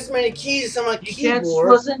 push this many keys on my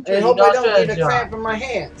keyboard, and hope I don't get a cramp in my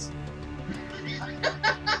hands.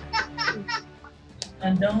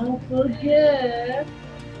 And don't forget,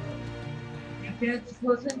 you can't just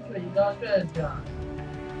listen to it, you got a job.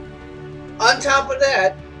 On top of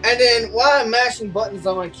that, and then while I'm mashing buttons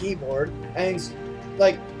on my keyboard and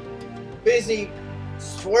like busy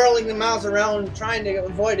swirling the mouse around and trying to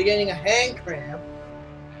avoid getting a hand cramp,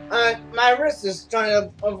 my wrist is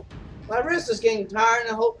getting tired,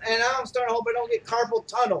 and I'm starting to hope I don't get carpal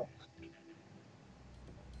tunnel.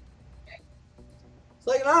 It's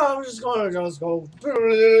like, no, I'm just going to go,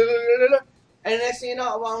 and next thing you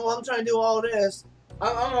know, while I'm trying to do all this,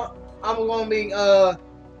 I'm going to be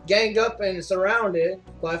ganged up and surrounded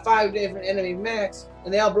by 5 different enemy mechs,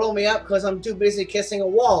 and they all blow me up because I'm too busy kissing a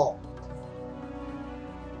wall.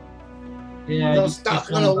 Yeah, I'm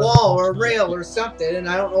stuck on a wall or a rail or something, and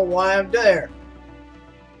I don't know why I'm there.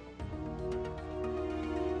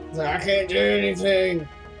 It's like, I can't do anything.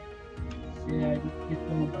 Yeah, you get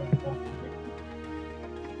them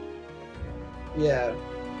Yeah.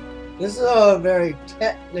 This is a very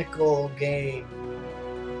technical game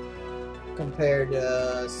compared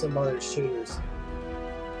to some other shooters.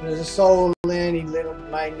 There's so many little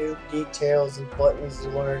minute details and buttons to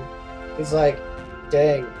learn. It's like,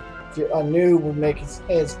 dang, if you're a noob would make his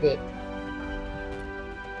head spit.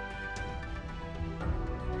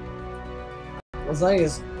 It's like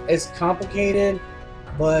it's complicated,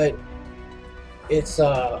 but it's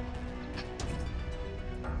I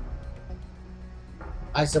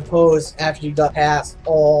suppose after you got past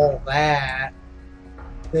all that,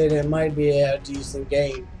 then it might be a decent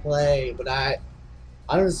gameplay. But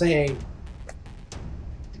I'm just saying,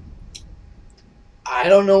 I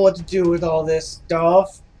don't know what to do with all this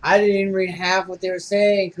stuff. I didn't even read half what they were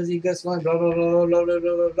saying because he just went blah blah blah blah blah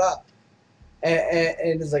blah blah blah.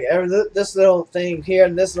 And it's like this little thing here,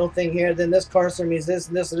 and this little thing here, then this cursor means this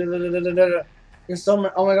and this. There's so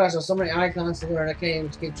many. Oh my gosh, there's so many icons to learn. I can't even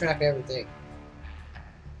keep track of everything.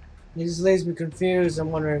 It just leaves me confused.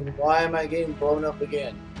 I'm wondering, why am I getting blown up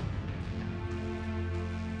again?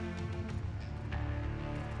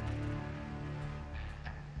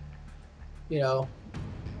 You know.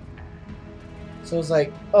 So it's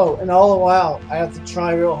like, oh, and all the while I have to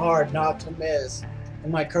try real hard not to miss.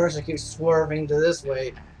 And my cursor keeps swerving to this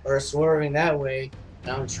way or swerving that way,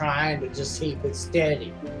 and I'm trying to just keep it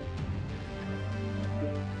steady.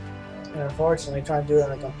 And unfortunately, trying to do it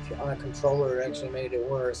on a controller actually made it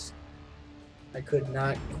worse. I could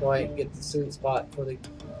not quite get the sweet spot for the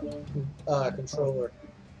controller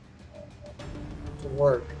to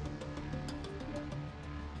work.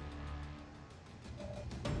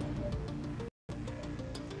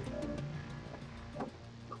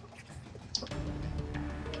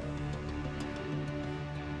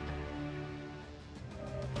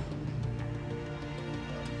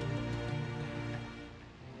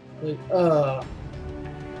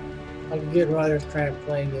 I could get rather cramped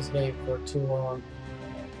playing this game for too long.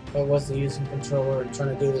 If I wasn't using controller and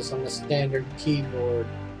trying to do this on a standard keyboard,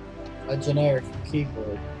 a generic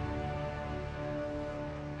keyboard.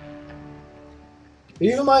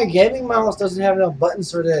 Even my gaming mouse doesn't have enough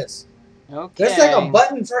buttons for this. Okay. There's like a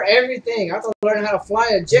button for everything. I have to learn how to fly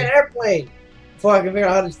a jet airplane before I can figure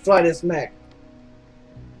out how to fly this mech.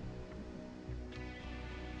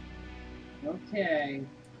 Okay.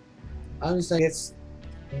 I'm just saying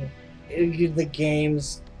the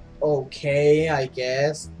game's okay, I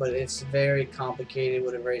guess, but it's very complicated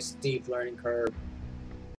with a very steep learning curve.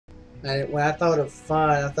 And when I thought of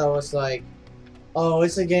fun, I thought it was like, oh,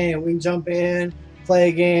 it's a game. We can jump in, play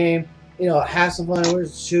a game, you know, have some fun. We're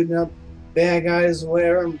shooting up bad guys,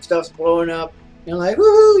 whatever, and stuff's blowing up. And like,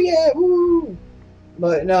 woohoo, yeah, woo!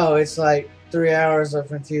 But no, it's like 3 hours of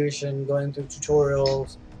confusion, going through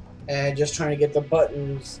tutorials, and just trying to get the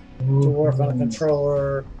buttons to work on a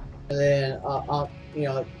controller. And then, you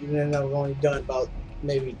know, then I've only done about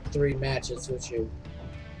maybe 3 matches with you.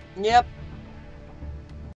 Yep.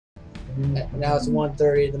 And now it's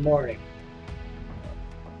 1:30 in the morning.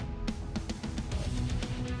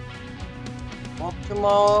 Well,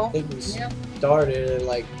 tomorrow. I think we started at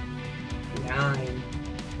like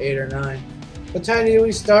 8 or 9. What time did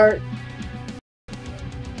we start?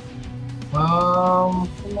 Tomorrow.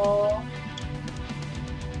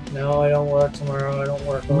 No, I don't work tomorrow. I don't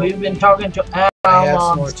work. We've been talking to I have Alma some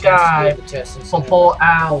on more tests Skype to test and for stuff. 4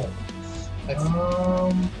 hours.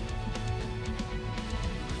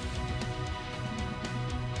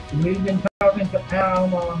 We've been talking to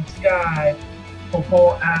Alma on Skype for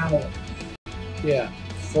 4 hours. Yeah,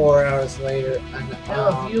 4 hours later. And,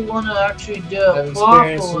 Now, if you want to actually do I've it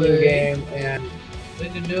experienced the new properly, game, and we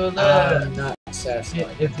can do that. I'm not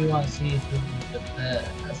satisfied. If you want to see if we can do that.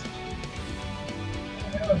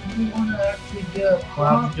 Now, if you want to actually do it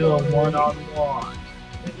properly, do a one-on-one.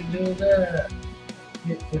 We can do that.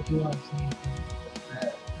 If you want to see if we can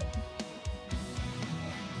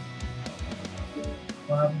do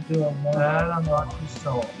that. I'm doing one-on-one.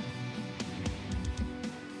 So.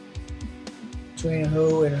 Between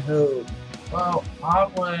who and who? Well,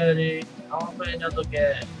 I'm ready. I'll play another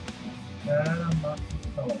game. I'm not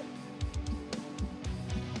sure.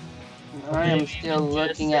 I am still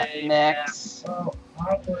looking at mechs. Well,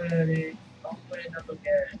 I'm ready. I'll play another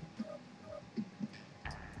game.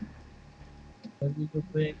 If you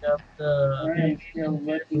could bring up the... I'm still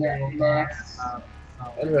looking at mechs.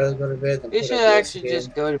 I'd rather go to bed than You put should up this actually game.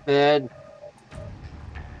 just go to bed.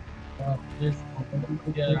 If you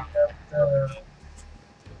could bring up the...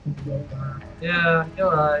 Yeah, you're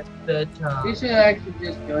right. Bedtime. You should actually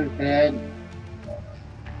just go to bed.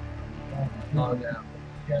 Log out.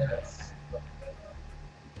 Yes.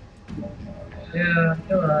 Yeah,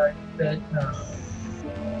 you're right. Bedtime.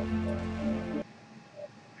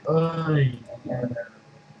 Oy.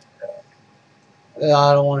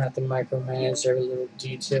 I don't want to have to micromanage every little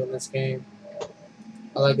detail in this game.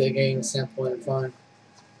 I like the game simple and fun.